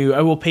pay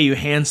you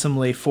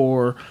handsomely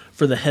for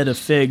the head of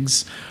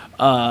Figs,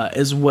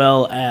 as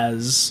well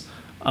as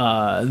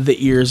the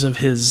ears of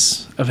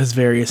his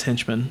various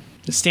henchmen.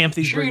 Stamp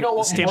these Sure, you don't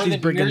want more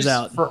than brigands ears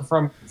out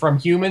from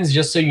humans,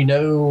 just so you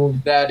know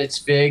that it's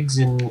Figs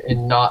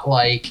and not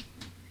like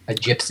a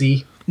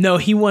gypsy." No,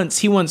 he wants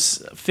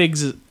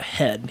Figs'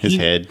 head. His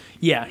head.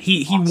 Yeah,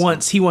 he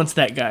Awesome. wants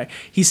that guy.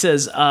 He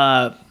says,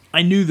 "I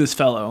knew this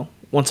fellow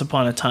once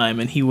upon a time,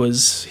 and he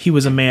was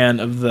a man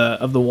of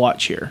the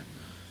watch here."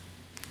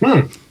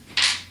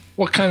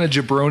 What kind of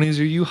jabronis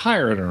are you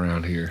hiring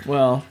around here?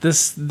 Well,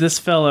 this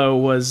fellow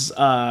was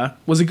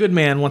a good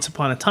man once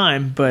upon a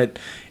time, but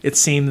it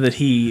seemed that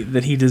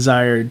he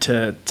desired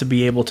to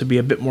be able to be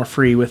a bit more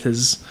free with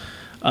his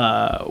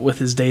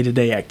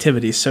day-to-day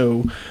activities.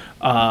 So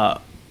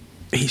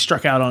he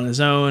struck out on his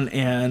own,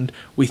 and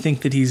we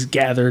think that he's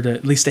gathered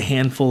at least a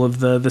handful of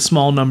the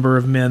small number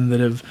of men that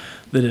have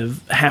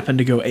happened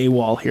to go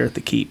AWOL here at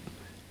the keep.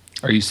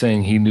 Are you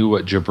saying he knew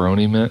what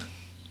jabroni meant?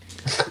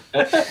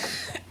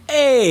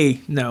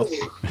 Hey, no.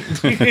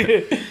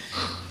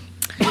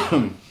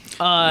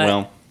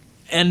 Well,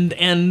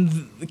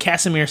 And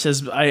Casimir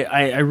says,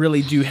 I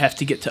really do have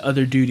to get to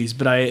other duties,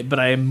 but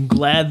I am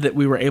glad that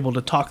we were able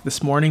to talk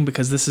this morning,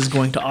 because this is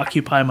going to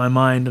occupy my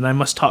mind, and I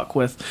must talk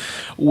with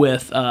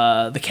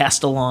the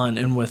Castellan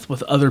and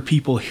with other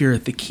people here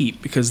at the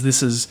keep, because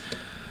this is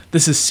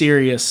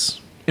serious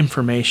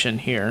information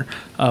here,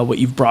 what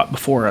you've brought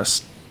before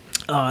us.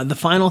 The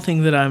final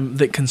thing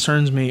that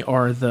concerns me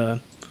are the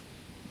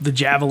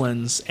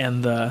javelins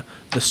and the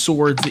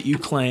swords that you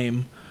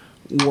claim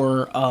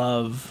were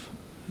of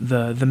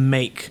the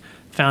make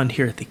found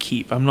here at the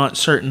keep. I'm not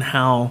certain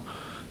how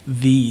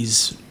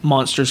these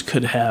monsters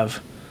could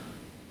have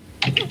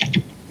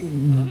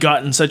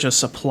gotten such a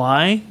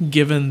supply,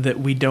 given that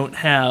we don't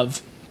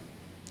have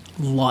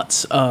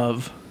lots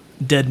of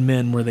dead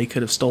men where they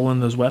could have stolen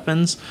those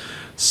weapons.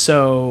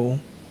 So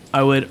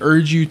I would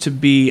urge you to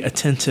be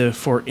attentive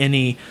for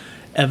any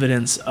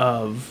evidence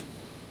of,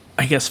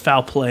 I guess,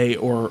 foul play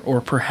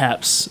or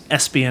perhaps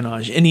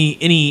espionage.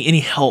 Any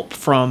help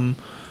from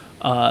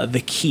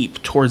the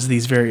keep towards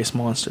these various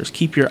monsters.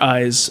 Keep your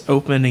eyes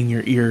open and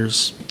your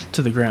ears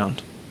to the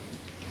ground.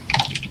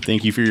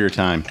 Thank you for your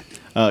time.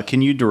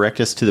 Can you direct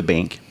us to the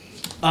bank?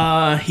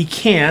 He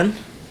can.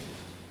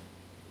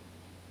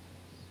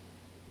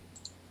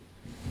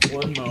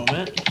 One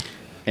moment.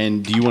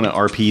 And do you want to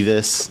RP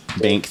this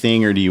bank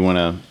thing, or do you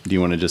want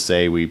to just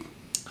say we?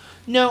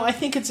 No, I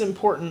think it's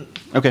important.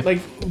 Okay. Like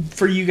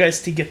for you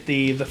guys to get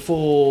the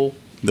full.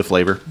 The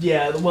flavor.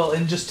 Yeah, well,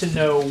 and just to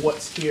know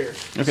what's here.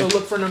 Okay. So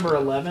look for number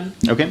 11.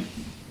 Okay.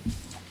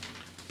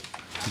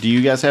 Do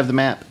you guys have the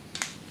map?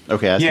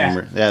 Okay, that's Yeah.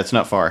 number. Yeah, it's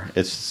not far.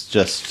 It's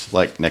just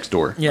like next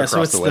door. Yeah, so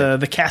across it's the way.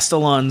 the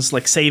Castellan's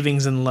like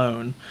savings and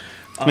loan.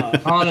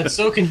 Oh, and it's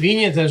so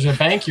convenient there's a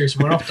bank here,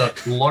 so we don't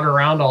have to lord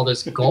around all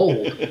this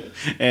gold.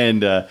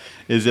 And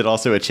is it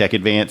also a check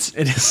advance?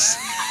 It is.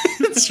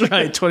 That's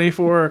right.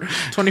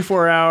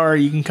 24 hour.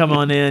 You can come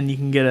on in. You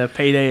can get a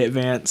payday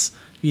advance.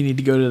 You need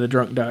to go to the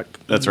drunk duck.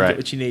 That's and right. Get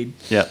what you need.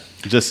 Yeah.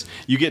 Just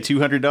you get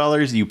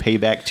 $200. You pay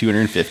back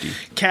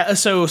 $250.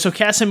 So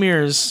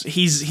Casimir's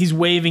he's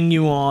waving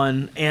you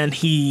on, and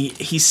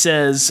he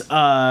says,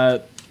 "I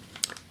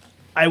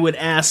would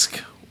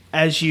ask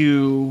as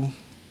you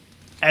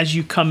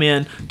come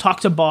in, talk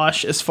to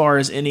Bosch as far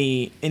as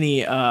any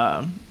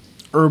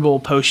herbal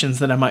potions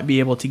that I might be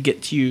able to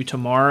get to you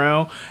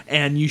tomorrow,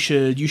 and you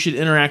should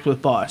interact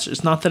with Bosch.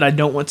 It's not that I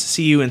don't want to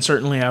see you, and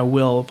certainly I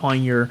will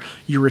upon your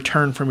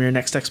return from your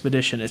next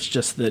expedition. It's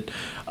just that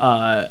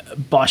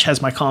Bosch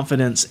has my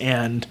confidence,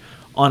 and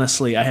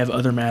honestly, I have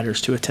other matters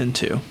to attend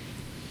to."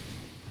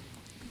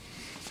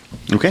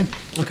 Okay.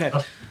 Okay.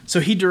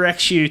 So he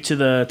directs you to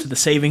the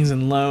savings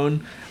and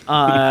loan.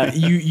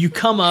 You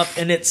come up,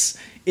 and it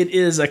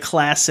is a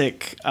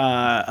classic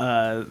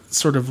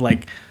sort of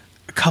like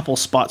a couple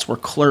spots where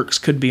clerks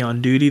could be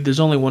on duty. There's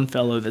only one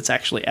fellow that's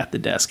actually at the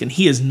desk, and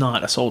he is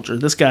not a soldier.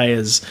 This guy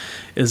is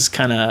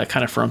kind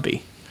of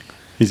frumpy.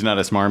 He's not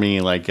a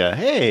smarmy like,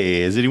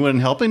 hey, is anyone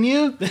helping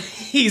you?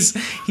 He's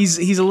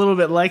a little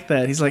bit like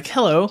that. He's like,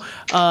 "Hello,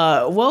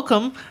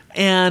 welcome,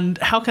 and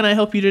how can I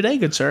help you today,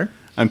 good sir?"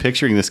 I'm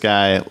picturing this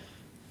guy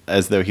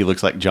as though he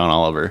looks like John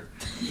Oliver.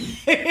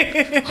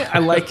 I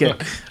like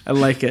it. I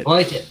like it.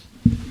 Like it.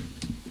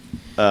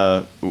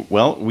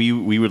 Well,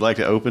 we would like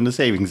to open a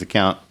savings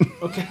account.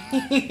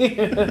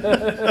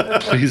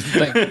 Please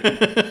thank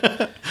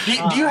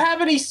Do you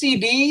have any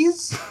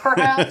CDs,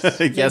 perhaps?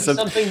 Yeah, Maybe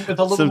something with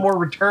a little more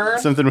return.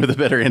 Something with a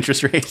better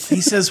interest rate.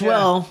 He says,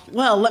 well,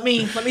 let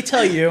me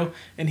tell you,"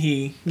 and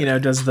he,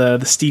 does the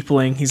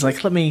steepling. He's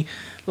like,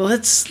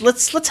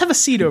 let's have a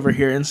seat over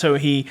here. And so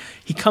he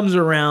comes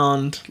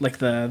around like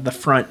the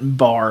front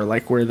bar,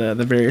 like where the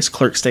various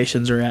clerk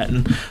stations are at,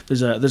 and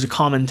there's a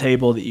common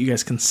table that you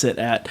guys can sit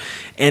at,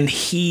 and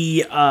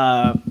he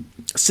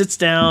sits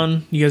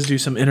down. You guys do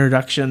some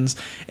introductions,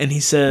 and he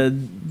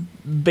said,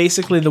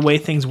 basically the way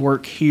things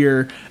work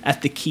here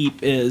at the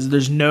keep is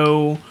there's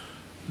no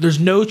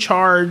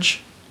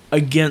charge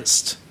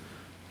against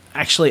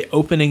actually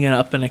opening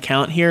up an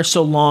account here,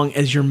 so long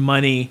as your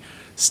money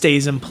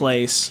stays in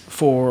place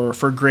for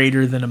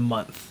greater than a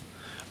month.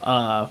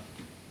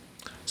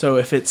 So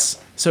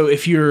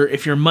if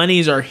your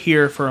monies are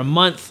here for a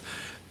month,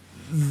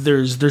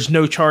 there's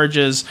no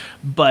charges.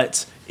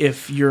 But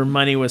if your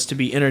money was to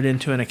be entered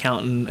into an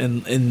account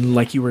and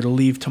like you were to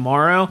leave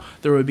tomorrow,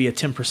 there would be a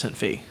 10%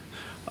 fee.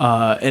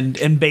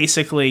 And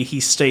basically he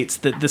states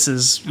that this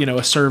is,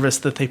 a service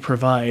that they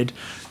provide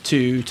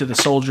to the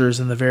soldiers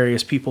and the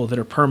various people that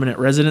are permanent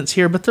residents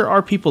here, but there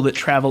are people that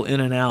travel in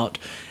and out,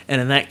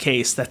 and in that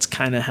case, that's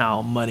kind of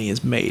how money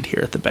is made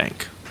here at the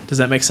bank. Does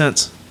that make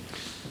sense?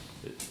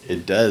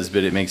 It does,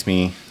 but it makes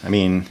me,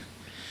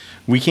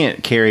 we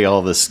can't carry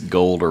all this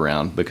gold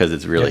around because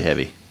it's really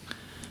heavy.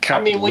 I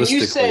mean, when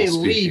you say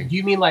Capitalistically leave, speaking. do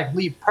you mean like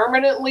leave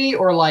permanently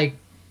or like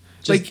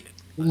just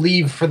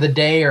leave for the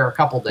day or a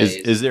couple days?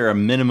 Is there a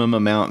minimum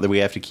amount that we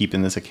have to keep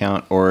in this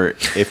account, or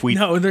if we?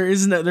 No, there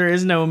is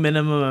no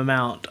minimum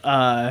amount.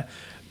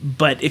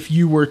 But if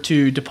you were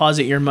to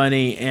deposit your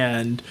money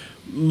and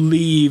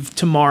leave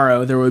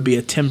tomorrow, there would be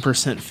a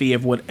 10% fee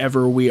of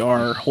whatever we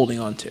are holding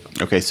on to.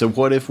 Okay, so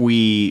what if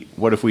we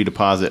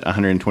deposit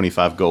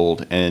 125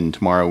 gold and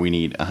tomorrow we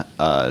need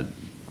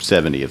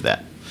 70 of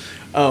that?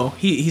 Oh,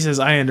 he says,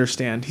 I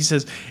understand. He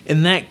says,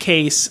 in that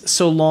case,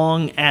 so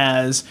long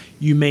as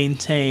you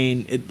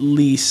maintain at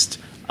least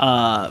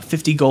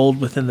 50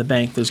 gold within the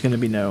bank, there's going to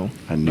be no.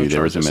 I knew no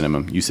there was a charges.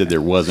 minimum. You said there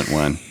wasn't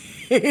one,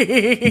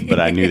 but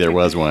I knew there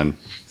was one.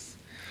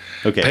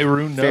 Okay,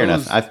 Payroon fair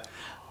knows. enough.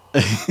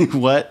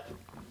 What?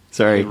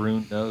 Sorry.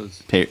 Rune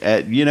knows.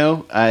 I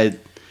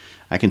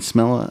can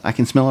smell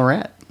a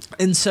rat.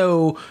 And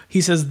so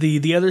he says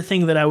the other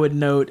thing that I would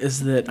note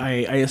is that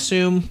I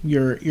assume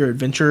your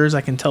adventurers,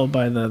 I can tell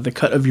by the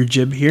cut of your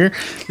jib here,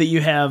 that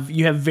you have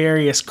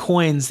various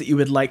coins that you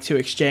would like to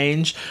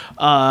exchange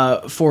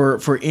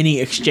for any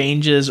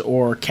exchanges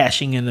or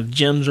cashing in of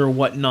gems or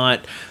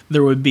whatnot.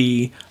 There would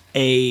be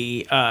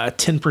a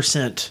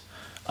 10%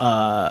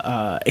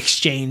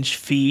 exchange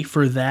fee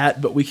for that,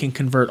 but we can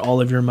convert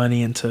all of your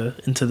money into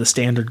the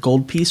standard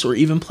gold piece or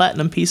even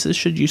platinum pieces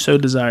should you so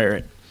desire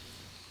it.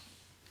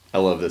 I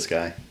love this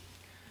guy.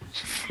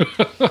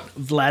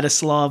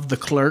 Vladislav the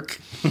clerk.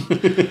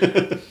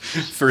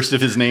 First of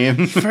his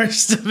name.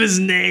 First of his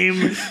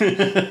name.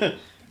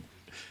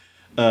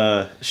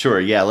 Sure,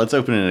 yeah, let's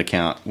open an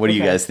account. What do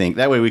you guys think?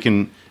 That way we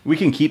can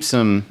keep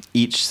some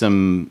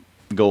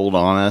gold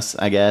on us,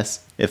 I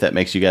guess, if that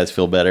makes you guys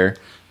feel better.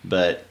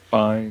 But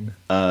Fine.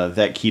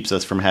 that keeps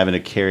us from having to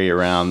carry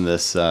around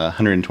this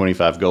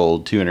 125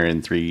 gold,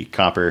 203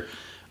 copper,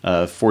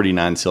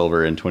 49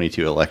 silver, and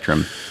 22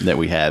 electrum that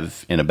we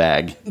have in a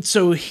bag.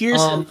 So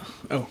here's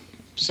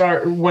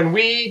Sorry, when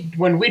we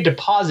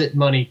deposit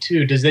money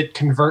too, does it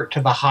convert to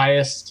the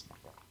highest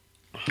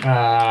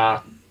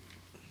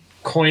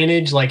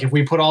coinage? Like if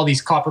we put all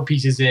these copper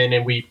pieces in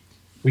and we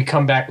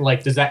come back,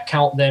 like does that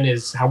count then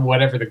as how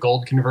whatever the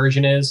gold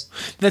conversion is?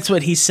 That's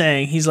what he's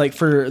saying. He's like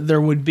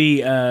there would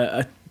be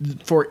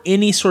for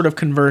any sort of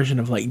conversion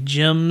of like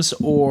gems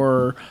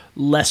or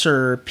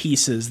lesser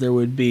pieces, there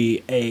would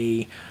be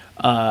a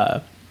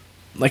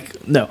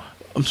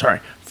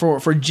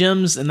for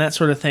gems and that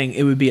sort of thing,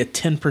 it would be a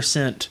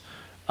 10%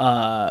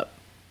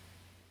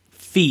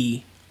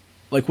 fee,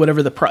 like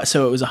whatever the price.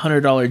 So it was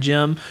 $100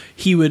 gem.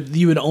 You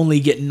would only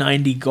get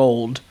 90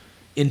 gold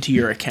into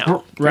your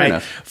account,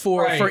 right?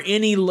 For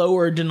any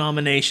lower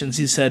denominations,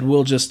 he said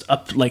we'll just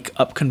up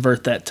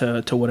convert that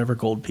to whatever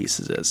gold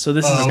pieces is. So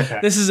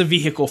this is a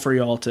vehicle for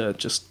y'all to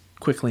just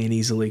quickly and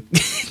easily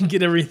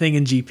get everything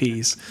in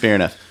GPs. Fair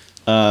enough.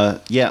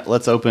 Yeah,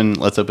 let's open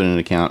an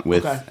account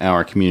with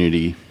our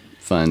community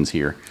funds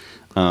here.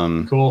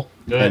 Cool.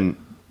 Good. And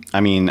I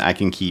mean, I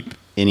can keep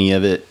any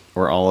of it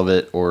or all of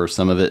it or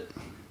some of it.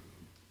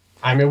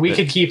 I mean, we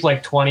could keep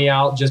like 20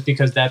 out just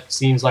because that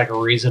seems like a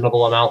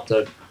reasonable amount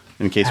to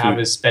have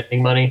as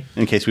spending money.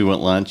 In case we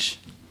want lunch.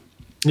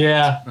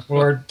 Yeah,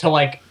 or to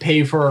like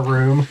pay for a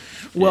room.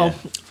 Well,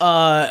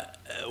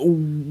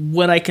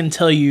 what I can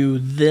tell you,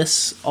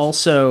 this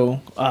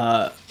also,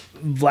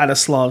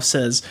 Vladislav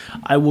says,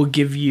 I will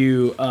give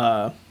you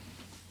an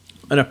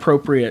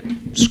appropriate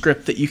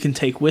script that you can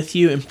take with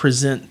you and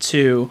present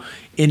to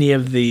any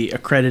of the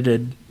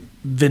accredited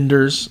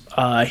vendors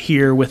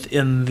here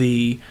within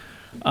the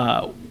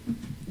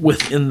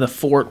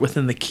fort,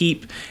 within the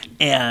keep,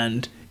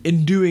 and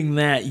in doing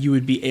that, you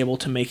would be able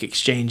to make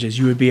exchanges.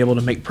 You would be able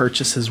to make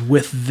purchases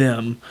with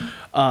them,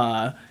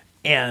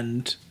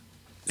 and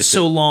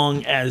so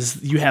long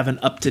as you have an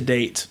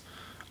up-to-date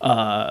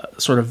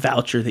sort of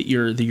voucher that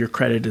your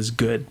credit is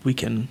good, we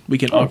can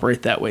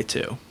operate that way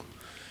too.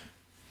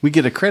 We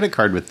get a credit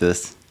card with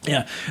this.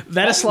 Yeah,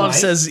 Vladislav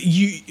says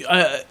you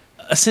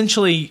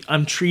essentially.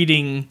 I'm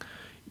treating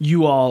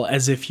you all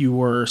as if you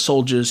were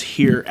soldiers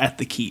here at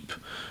the keep.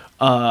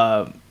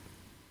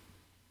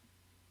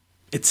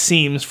 It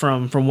seems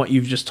from what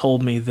you've just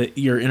told me that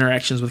your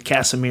interactions with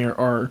Casimir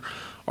are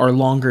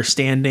longer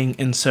standing,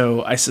 and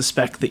so I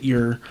suspect that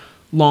you're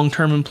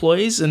long-term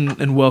employees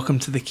and welcome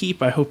to the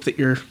keep. I hope that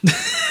your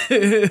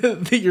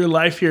that your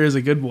life here is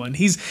a good one.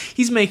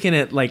 He's making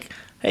it like,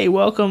 hey,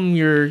 welcome.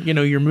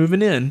 You're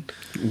moving in.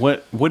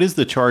 What is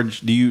the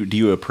charge? Do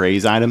you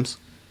appraise items?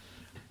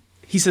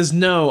 He says,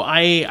 no,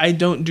 I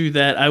don't do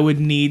that. I would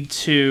need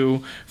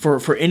to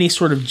for any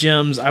sort of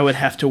gems. I would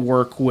have to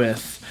work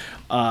with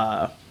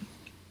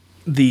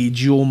the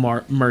jewel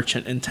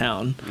merchant in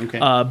town. Okay.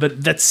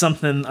 But that's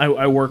something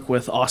I work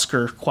with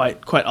Oscar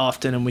quite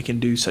often, and we can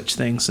do such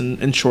things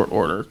in short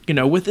order.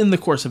 Within the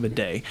course of a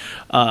day.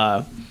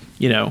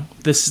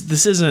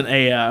 This isn't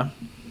a.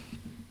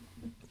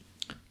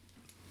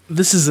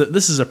 This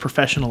is a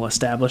professional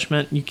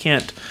establishment. You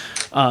can't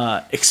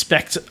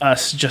expect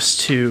us just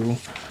to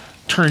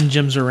turn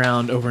gems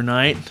around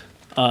overnight,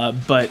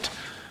 but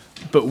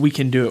we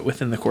can do it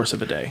within the course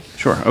of a day.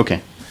 Sure.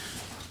 Okay.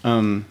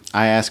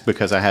 I ask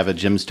because I have a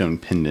gemstone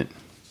pendant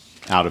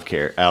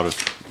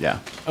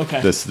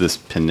Okay. This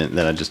pendant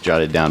that I just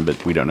jotted down,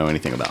 but we don't know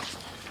anything about.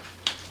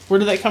 Where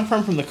did that come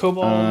from? From the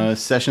kobold?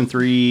 Session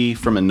 3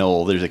 from a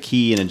knoll. There's a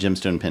key and a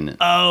gemstone pendant.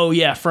 Oh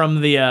yeah,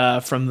 from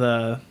the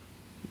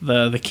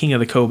king of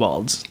the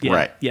kobolds. Yeah,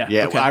 right. Yeah.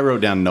 Yeah. Okay. Well, I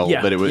wrote down knoll,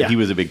 Yeah, but yeah. he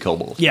was a big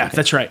kobold. Yeah, Okay.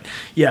 that's right.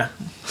 Yeah,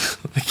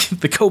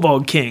 the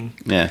kobold king.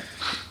 Yeah,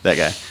 that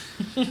guy.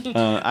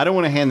 I don't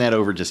want to hand that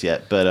over just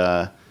yet,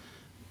 but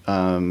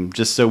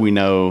just so we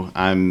know,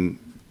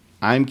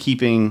 I'm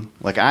keeping,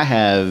 like, I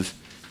have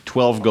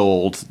 12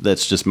 gold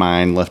that's just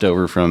mine left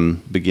over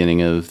from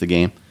beginning of the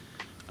game,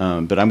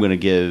 but I'm going to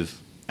give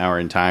our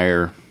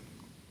entire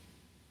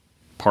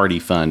party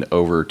fund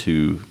over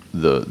to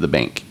the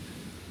bank.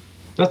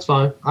 That's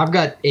fine. I've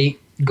got 8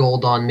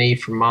 gold on me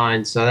for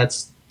mine, so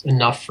that's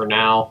enough for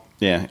now.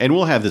 Yeah, and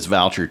we'll have this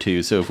voucher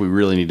too. So if we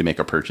really need to make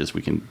a purchase,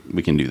 we can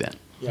do that.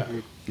 Yeah.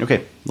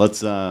 Okay, let's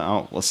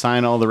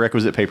sign all the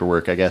requisite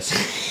paperwork, I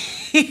guess.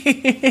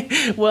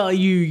 Well,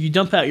 you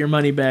dump out your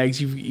money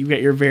bags. You've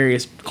got your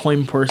various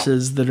coin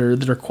purses that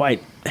are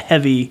quite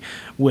heavy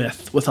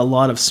with a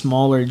lot of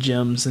smaller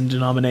gems and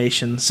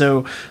denominations.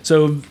 So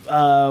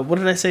what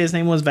did I say his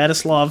name was?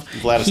 Vladislav.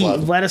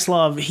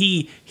 Vladislav.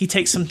 He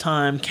takes some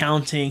time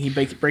counting. He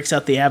breaks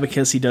out the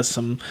abacus. He does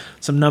some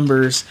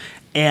numbers,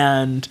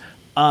 and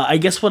I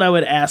guess what I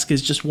would ask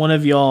is just one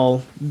of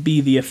y'all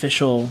be the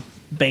official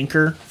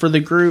banker for the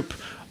group,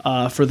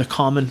 for the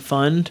common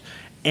fund.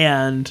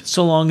 And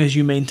so long as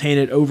you maintain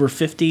it over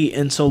 50,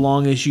 and so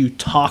long as you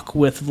talk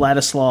with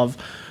Vladislav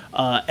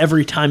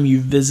every time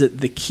you visit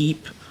the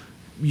keep,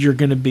 you're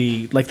going to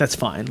be, like, that's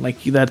fine.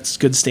 Like, that's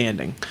good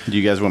standing. Do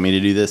you guys want me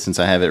to do this since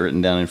I have it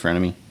written down in front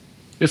of me?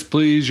 Yes,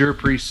 please. You're a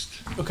priest.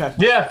 Okay.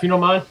 Yeah, if you don't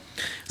mind.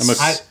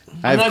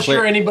 I'm not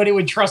sure any. anybody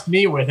would trust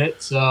me with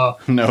it, so.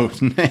 No.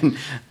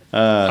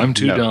 I'm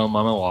too no. dumb.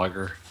 I'm a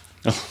logger.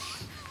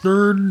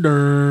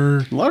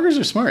 Loggers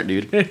are smart,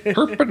 dude.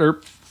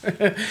 Herp-a-derp.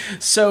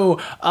 So,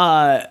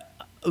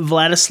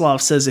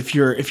 Vladislav says if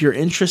you're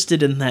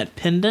interested in that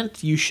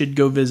pendant, you should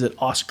go visit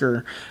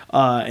Oscar,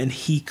 and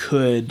he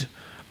could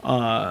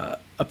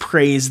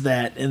appraise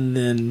that and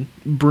then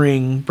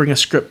bring a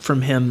script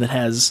from him that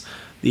has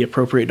the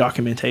appropriate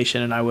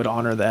documentation, and I would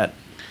honor that.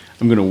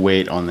 I'm going to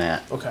wait on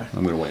that. Okay.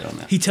 I'm going to wait on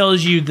that. He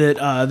tells you that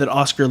that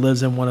Oscar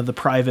lives in one of the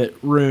private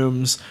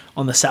rooms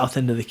on the south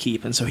end of the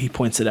keep, and so he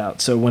points it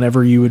out. So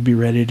whenever you would be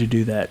ready to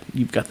do that,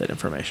 you've got that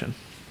information.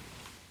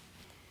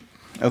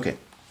 Okay.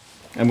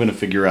 I'm going to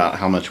figure out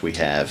how much we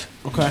have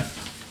Okay.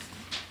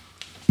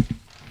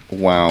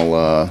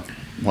 while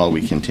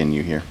we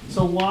continue here.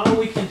 So while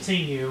we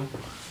continue,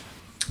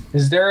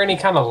 Is there any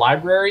kind of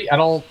library?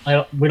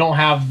 We don't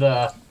have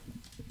the,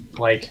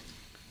 like,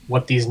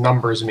 what these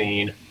numbers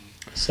mean.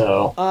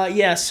 So.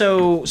 yeah.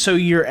 So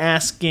you're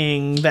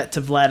asking that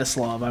to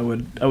Vladislav,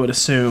 I would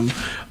assume.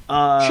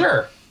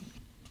 Sure.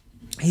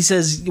 He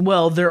says,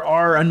 well, there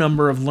are a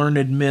number of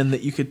learned men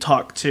that you could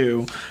talk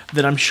to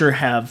that I'm sure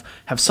have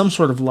some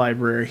sort of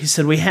library. He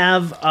said, we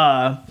have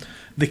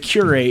the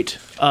curate,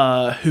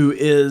 who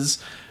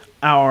is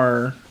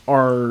our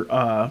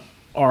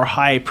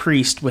high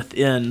priest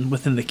within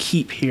the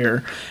keep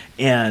here,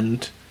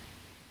 and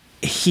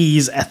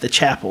he's at the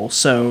chapel,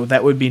 so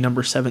that would be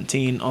number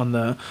 17 on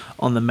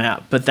the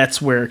map. But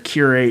that's where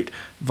Curate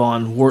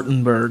von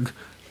Wartenberg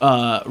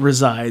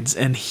resides,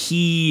 and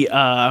he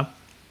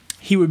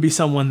would be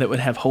someone that would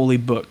have holy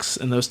books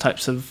and those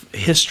types of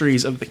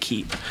histories of the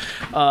keep.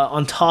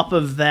 On top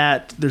of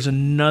that, there's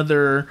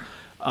another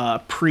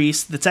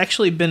priest that's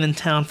actually been in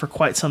town for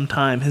quite some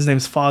time. His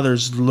name's Father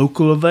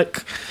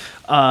Zlokovic,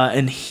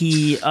 and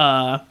he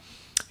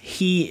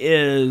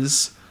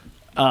is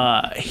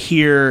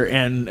here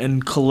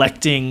and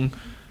collecting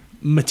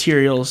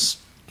materials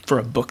for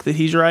a book that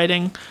he's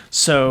writing.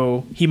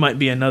 So he might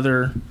be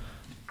another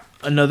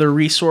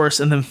resource.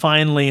 And then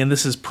finally, and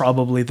this is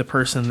probably the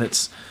person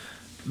that's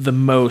the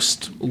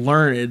most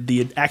learned,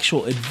 the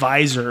actual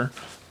advisor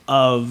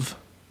of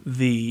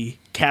the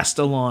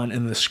Castellan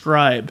and the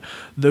scribe,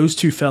 those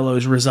two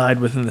fellows reside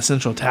within the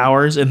central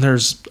towers, and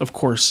there's of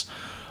course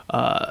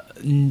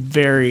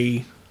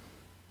very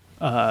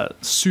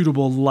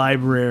suitable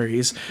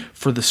libraries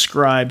for the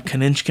scribe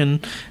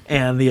Kaninchkin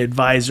and the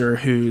advisor,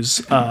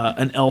 who's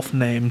an elf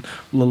named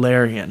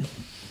Lalarian.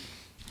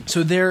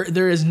 So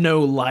there is no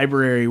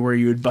library where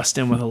you would bust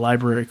in with a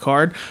library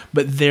card,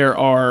 but there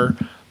are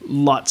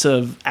lots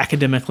of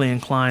academically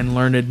inclined,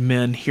 learned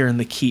men here in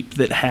the keep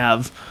that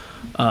have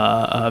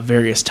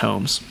various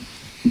tomes.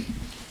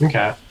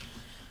 Okay.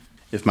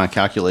 If my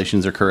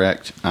calculations are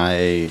correct,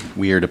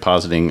 we are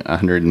depositing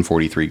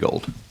 143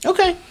 gold.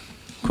 Okay,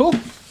 cool.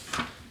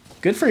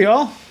 Good for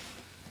y'all.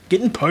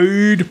 Getting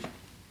paid.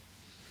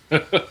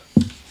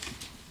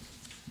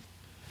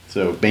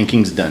 So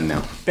banking's done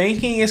now.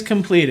 Banking is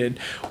completed.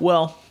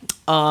 Well,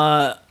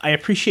 I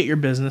appreciate your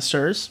business,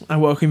 sirs. I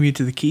welcome you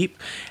to the keep.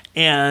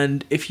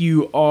 And if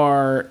you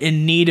are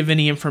in need of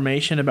any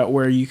information about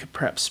where you could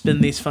perhaps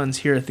spend these funds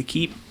here at the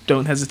keep,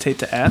 don't hesitate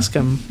to ask.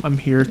 I'm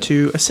here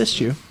to assist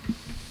you.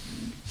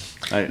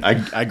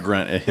 I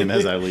grunt at him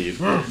as I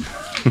leave.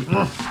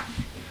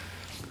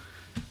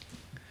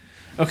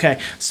 Okay,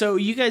 so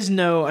you guys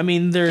know, I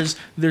mean, there's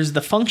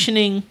the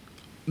functioning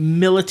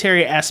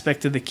military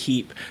aspect of the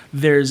keep.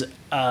 There's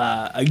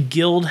a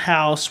guild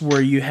house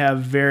where you have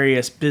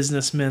various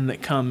businessmen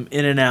that come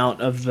in and out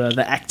of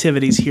the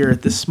activities here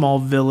at this small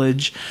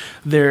village.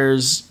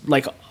 There's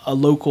like a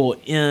local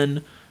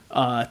inn,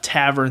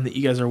 tavern that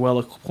you guys are well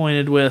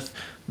acquainted with.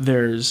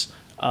 There's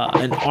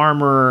an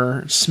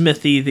armor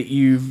smithy that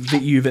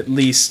you've at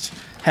least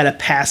had a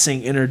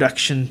passing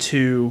introduction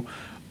to,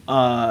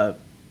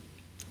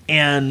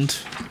 and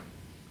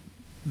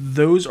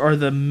those are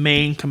the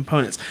main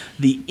components.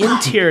 The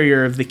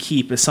interior of the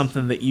keep is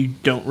something that you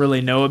don't really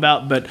know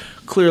about, but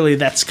clearly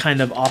that's kind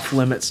of off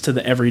limits to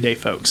the everyday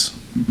folks.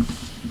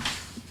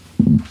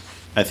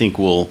 I think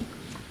we'll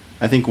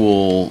I think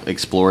we'll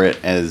explore it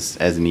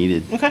as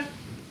needed. Okay.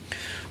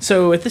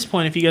 So at this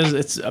point, if you guys,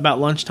 it's about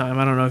lunchtime.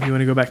 I don't know if you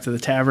want to go back to the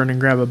tavern and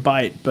grab a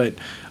bite, but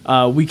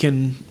we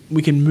can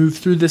move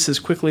through this as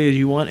quickly as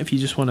you want. If you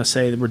just want to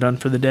say that we're done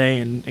for the day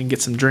and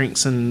get some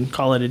drinks and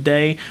call it a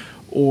day,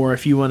 or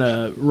if you want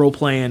to role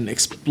play and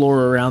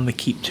explore around the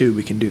keep too,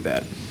 we can do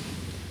that.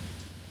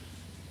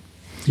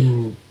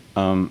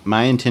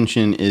 My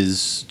intention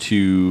is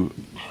to,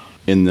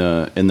 in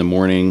the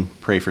morning,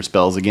 pray for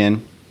spells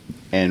again,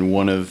 and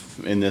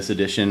in this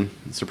edition,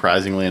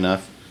 surprisingly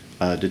enough,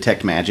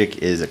 detect magic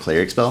is a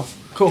cleric spell.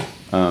 Cool.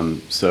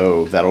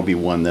 So that'll be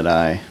one that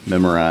I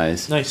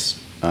memorize.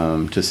 Nice.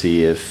 To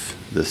see if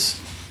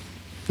this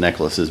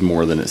necklace is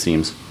more than it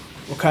seems.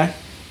 Okay.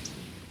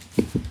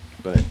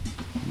 But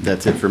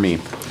that's it for me.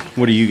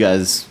 What are you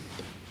guys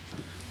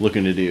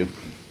looking to do?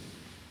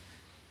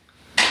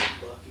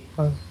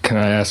 Can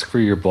I ask for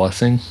your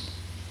blessing?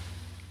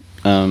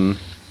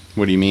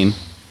 What do you mean?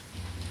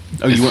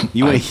 Oh,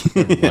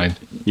 Never mind.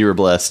 You were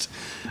blessed.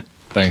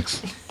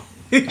 Thanks.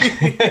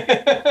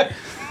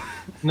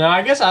 No,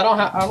 I guess I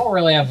don't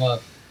really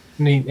have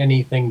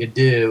anything to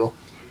do.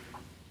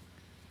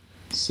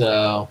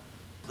 So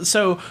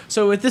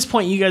at this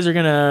point, you guys are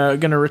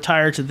gonna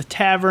retire to the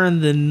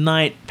tavern. The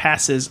night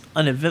passes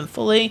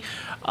uneventfully.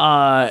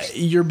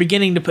 You're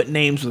beginning to put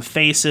names with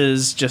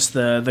faces, just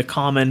the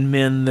common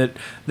men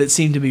that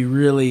seem to be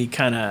really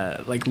kind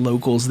of like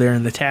locals there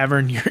in the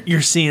tavern.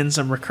 You're seeing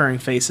some recurring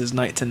faces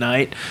night to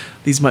night.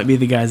 These might be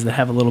the guys that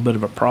have a little bit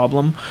of a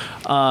problem,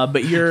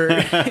 but you're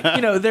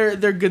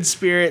they're good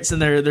spirits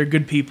and they're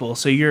good people.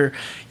 So you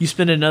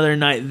spend another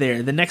night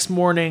there. The next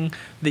morning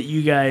that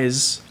you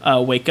guys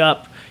wake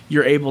up,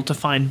 you're able to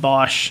find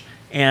Bosch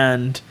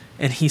and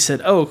he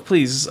said, "Oh,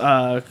 please,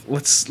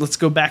 let's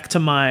go back to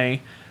my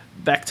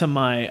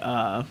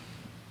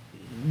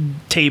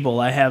table.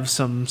 I have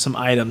some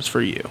items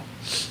for you."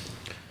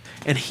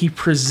 And he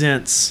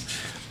presents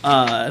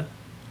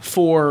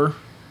 4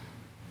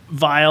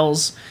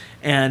 vials,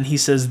 and he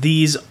says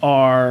these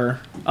are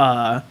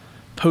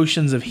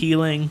potions of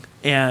healing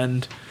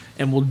and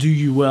will do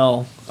you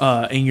well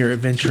in your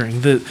adventuring.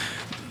 The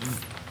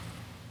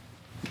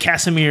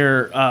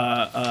Casimir,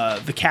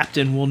 the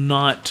captain, will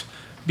not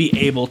be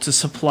able to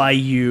supply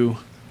you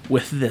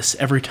with this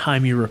every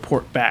time you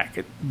report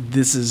back.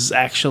 This is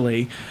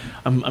actually,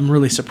 I'm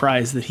really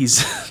surprised that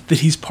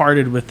he's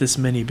parted with this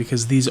many,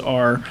 because these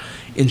are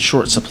in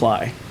short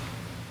supply.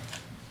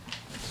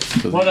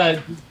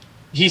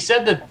 He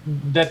said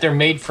that they're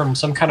made from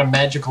some kind of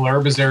magical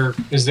herb. Is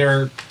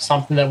there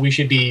something that we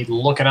should be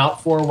looking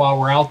out for while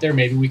we're out there?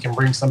 Maybe we can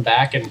bring some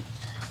back and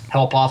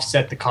help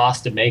offset the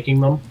cost of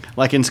making them.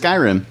 Like in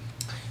Skyrim.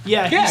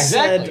 Yeah,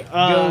 exactly.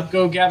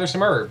 Go gather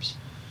some herbs.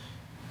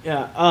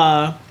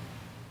 Yeah.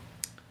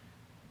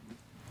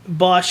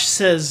 Bosch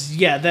says,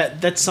 "Yeah,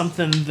 that's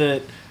something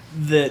that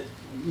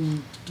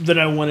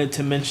I wanted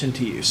to mention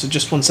to you." So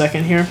just one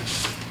second here.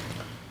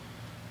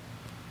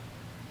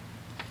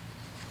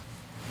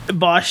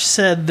 Bosch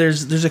said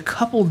there's a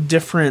couple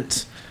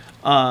different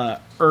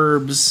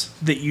herbs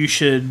that you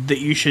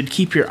should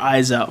keep your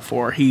eyes out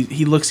for.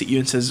 He looks at you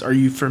and says, "Are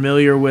you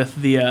familiar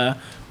with the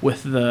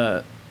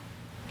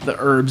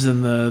herbs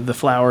and the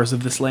flowers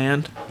of this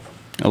land?"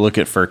 I look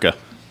at Furka.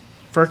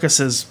 Furka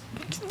says,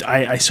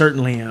 I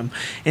certainly am.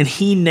 And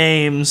he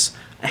names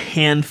a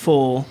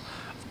handful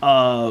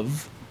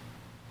of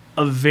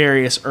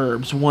various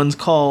herbs. One's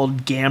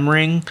called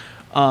Gamring,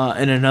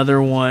 and another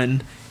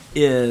one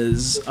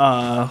is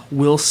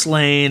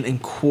Willslain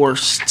and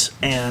Quarst,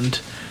 and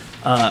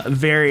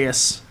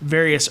various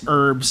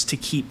herbs to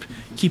keep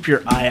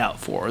your eye out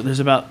for. There's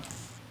about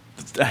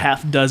a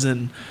half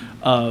dozen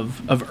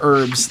of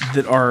herbs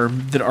that are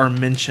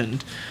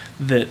mentioned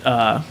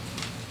that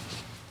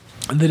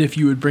if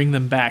you would bring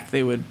them back,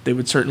 they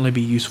would certainly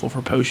be useful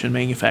for potion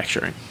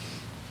manufacturing.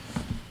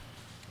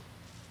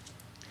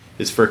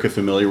 Is Furka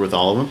familiar with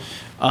all of them?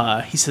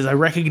 He says, "I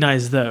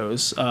recognize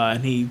those,"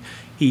 and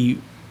he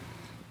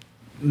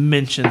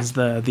mentions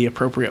the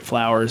appropriate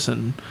flowers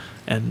and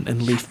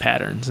leaf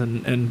patterns,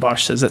 and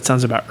Bosch says that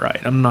sounds about right.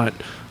 I'm not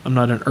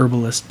an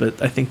herbalist,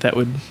 but I think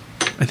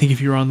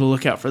if you're on the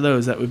lookout for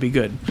those, that would be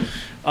good.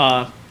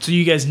 So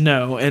you guys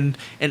know, and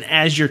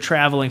as you're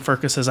traveling,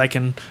 Furka says, I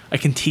can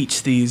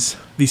teach these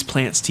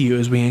plants to you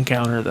as we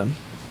encounter them.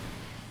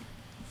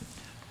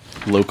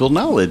 Local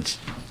knowledge.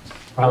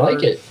 I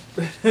like it.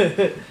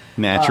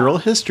 Natural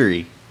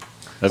history.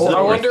 Well,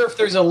 I wonder if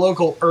there's a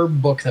local herb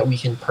book that we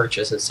can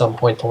purchase at some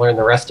point to learn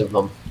the rest of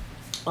them.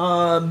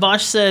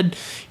 Bosch said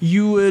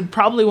you would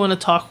probably want to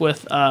talk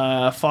with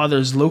Father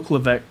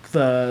Zloklavek,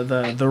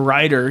 the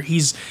writer.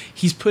 He's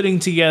putting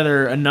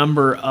together a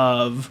number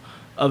of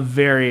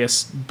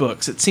various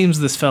books. It seems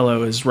this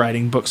fellow is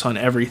writing books on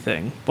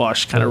everything.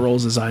 Bosch kind of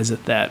rolls his eyes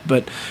at that,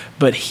 but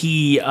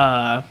he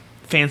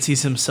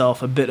fancies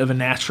himself a bit of a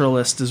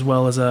naturalist as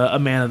well as a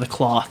man of the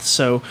cloth.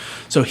 So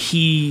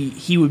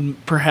he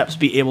would perhaps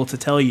be able to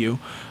tell you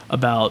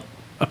about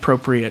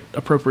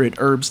appropriate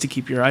herbs to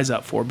keep your eyes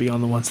out for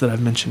beyond the ones that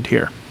I've mentioned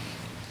here.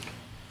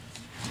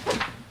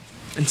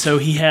 And so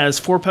he has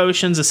 4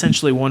 potions,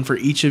 essentially one for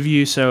each of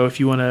you. So if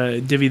you want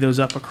to divvy those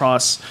up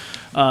across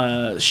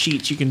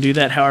sheets, you can do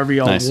that however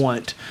y'all Nice.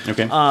 want.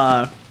 Okay.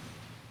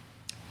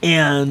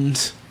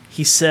 And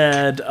he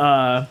said,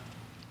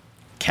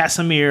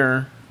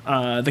 Casimir,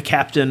 the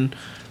captain,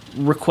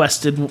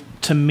 requested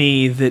to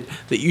me that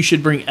you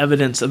should bring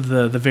evidence of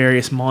the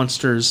various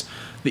monsters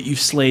that you've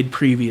slayed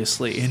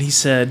previously. And he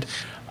said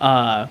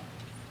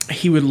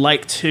he would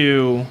like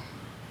to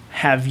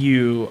have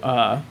you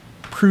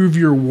prove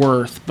your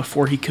worth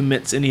before he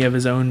commits any of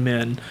his own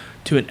men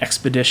to an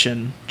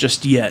expedition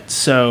just yet.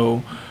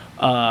 So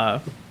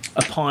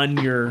upon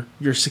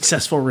your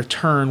successful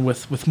return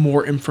with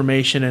more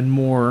information and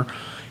more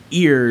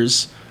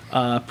ears,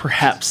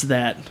 perhaps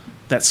that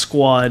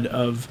squad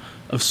of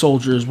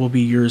soldiers will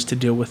be yours to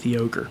deal with the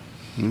ogre.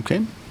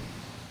 Okay.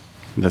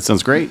 That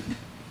sounds great.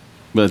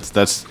 But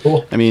that's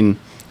Cool. I mean,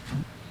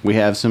 we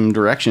have some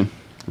direction.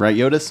 Right,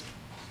 Yodas?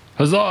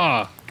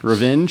 Huzzah!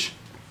 Revenge?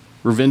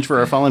 Revenge for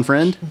our fallen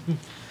friend?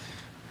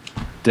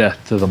 Death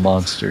to the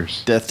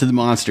monsters. Death to the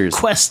monsters.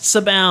 Quests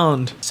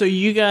abound. So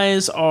you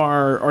guys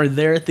are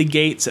there at the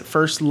gates at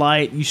first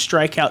light. You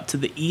strike out to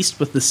the east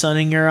with the sun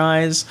in your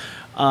eyes,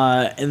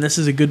 and this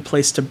is a good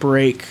place to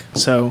break.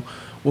 So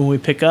when we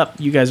pick up,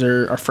 you guys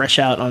are fresh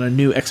out on a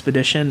new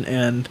expedition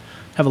and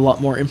have a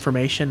lot more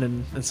information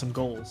and some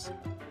goals.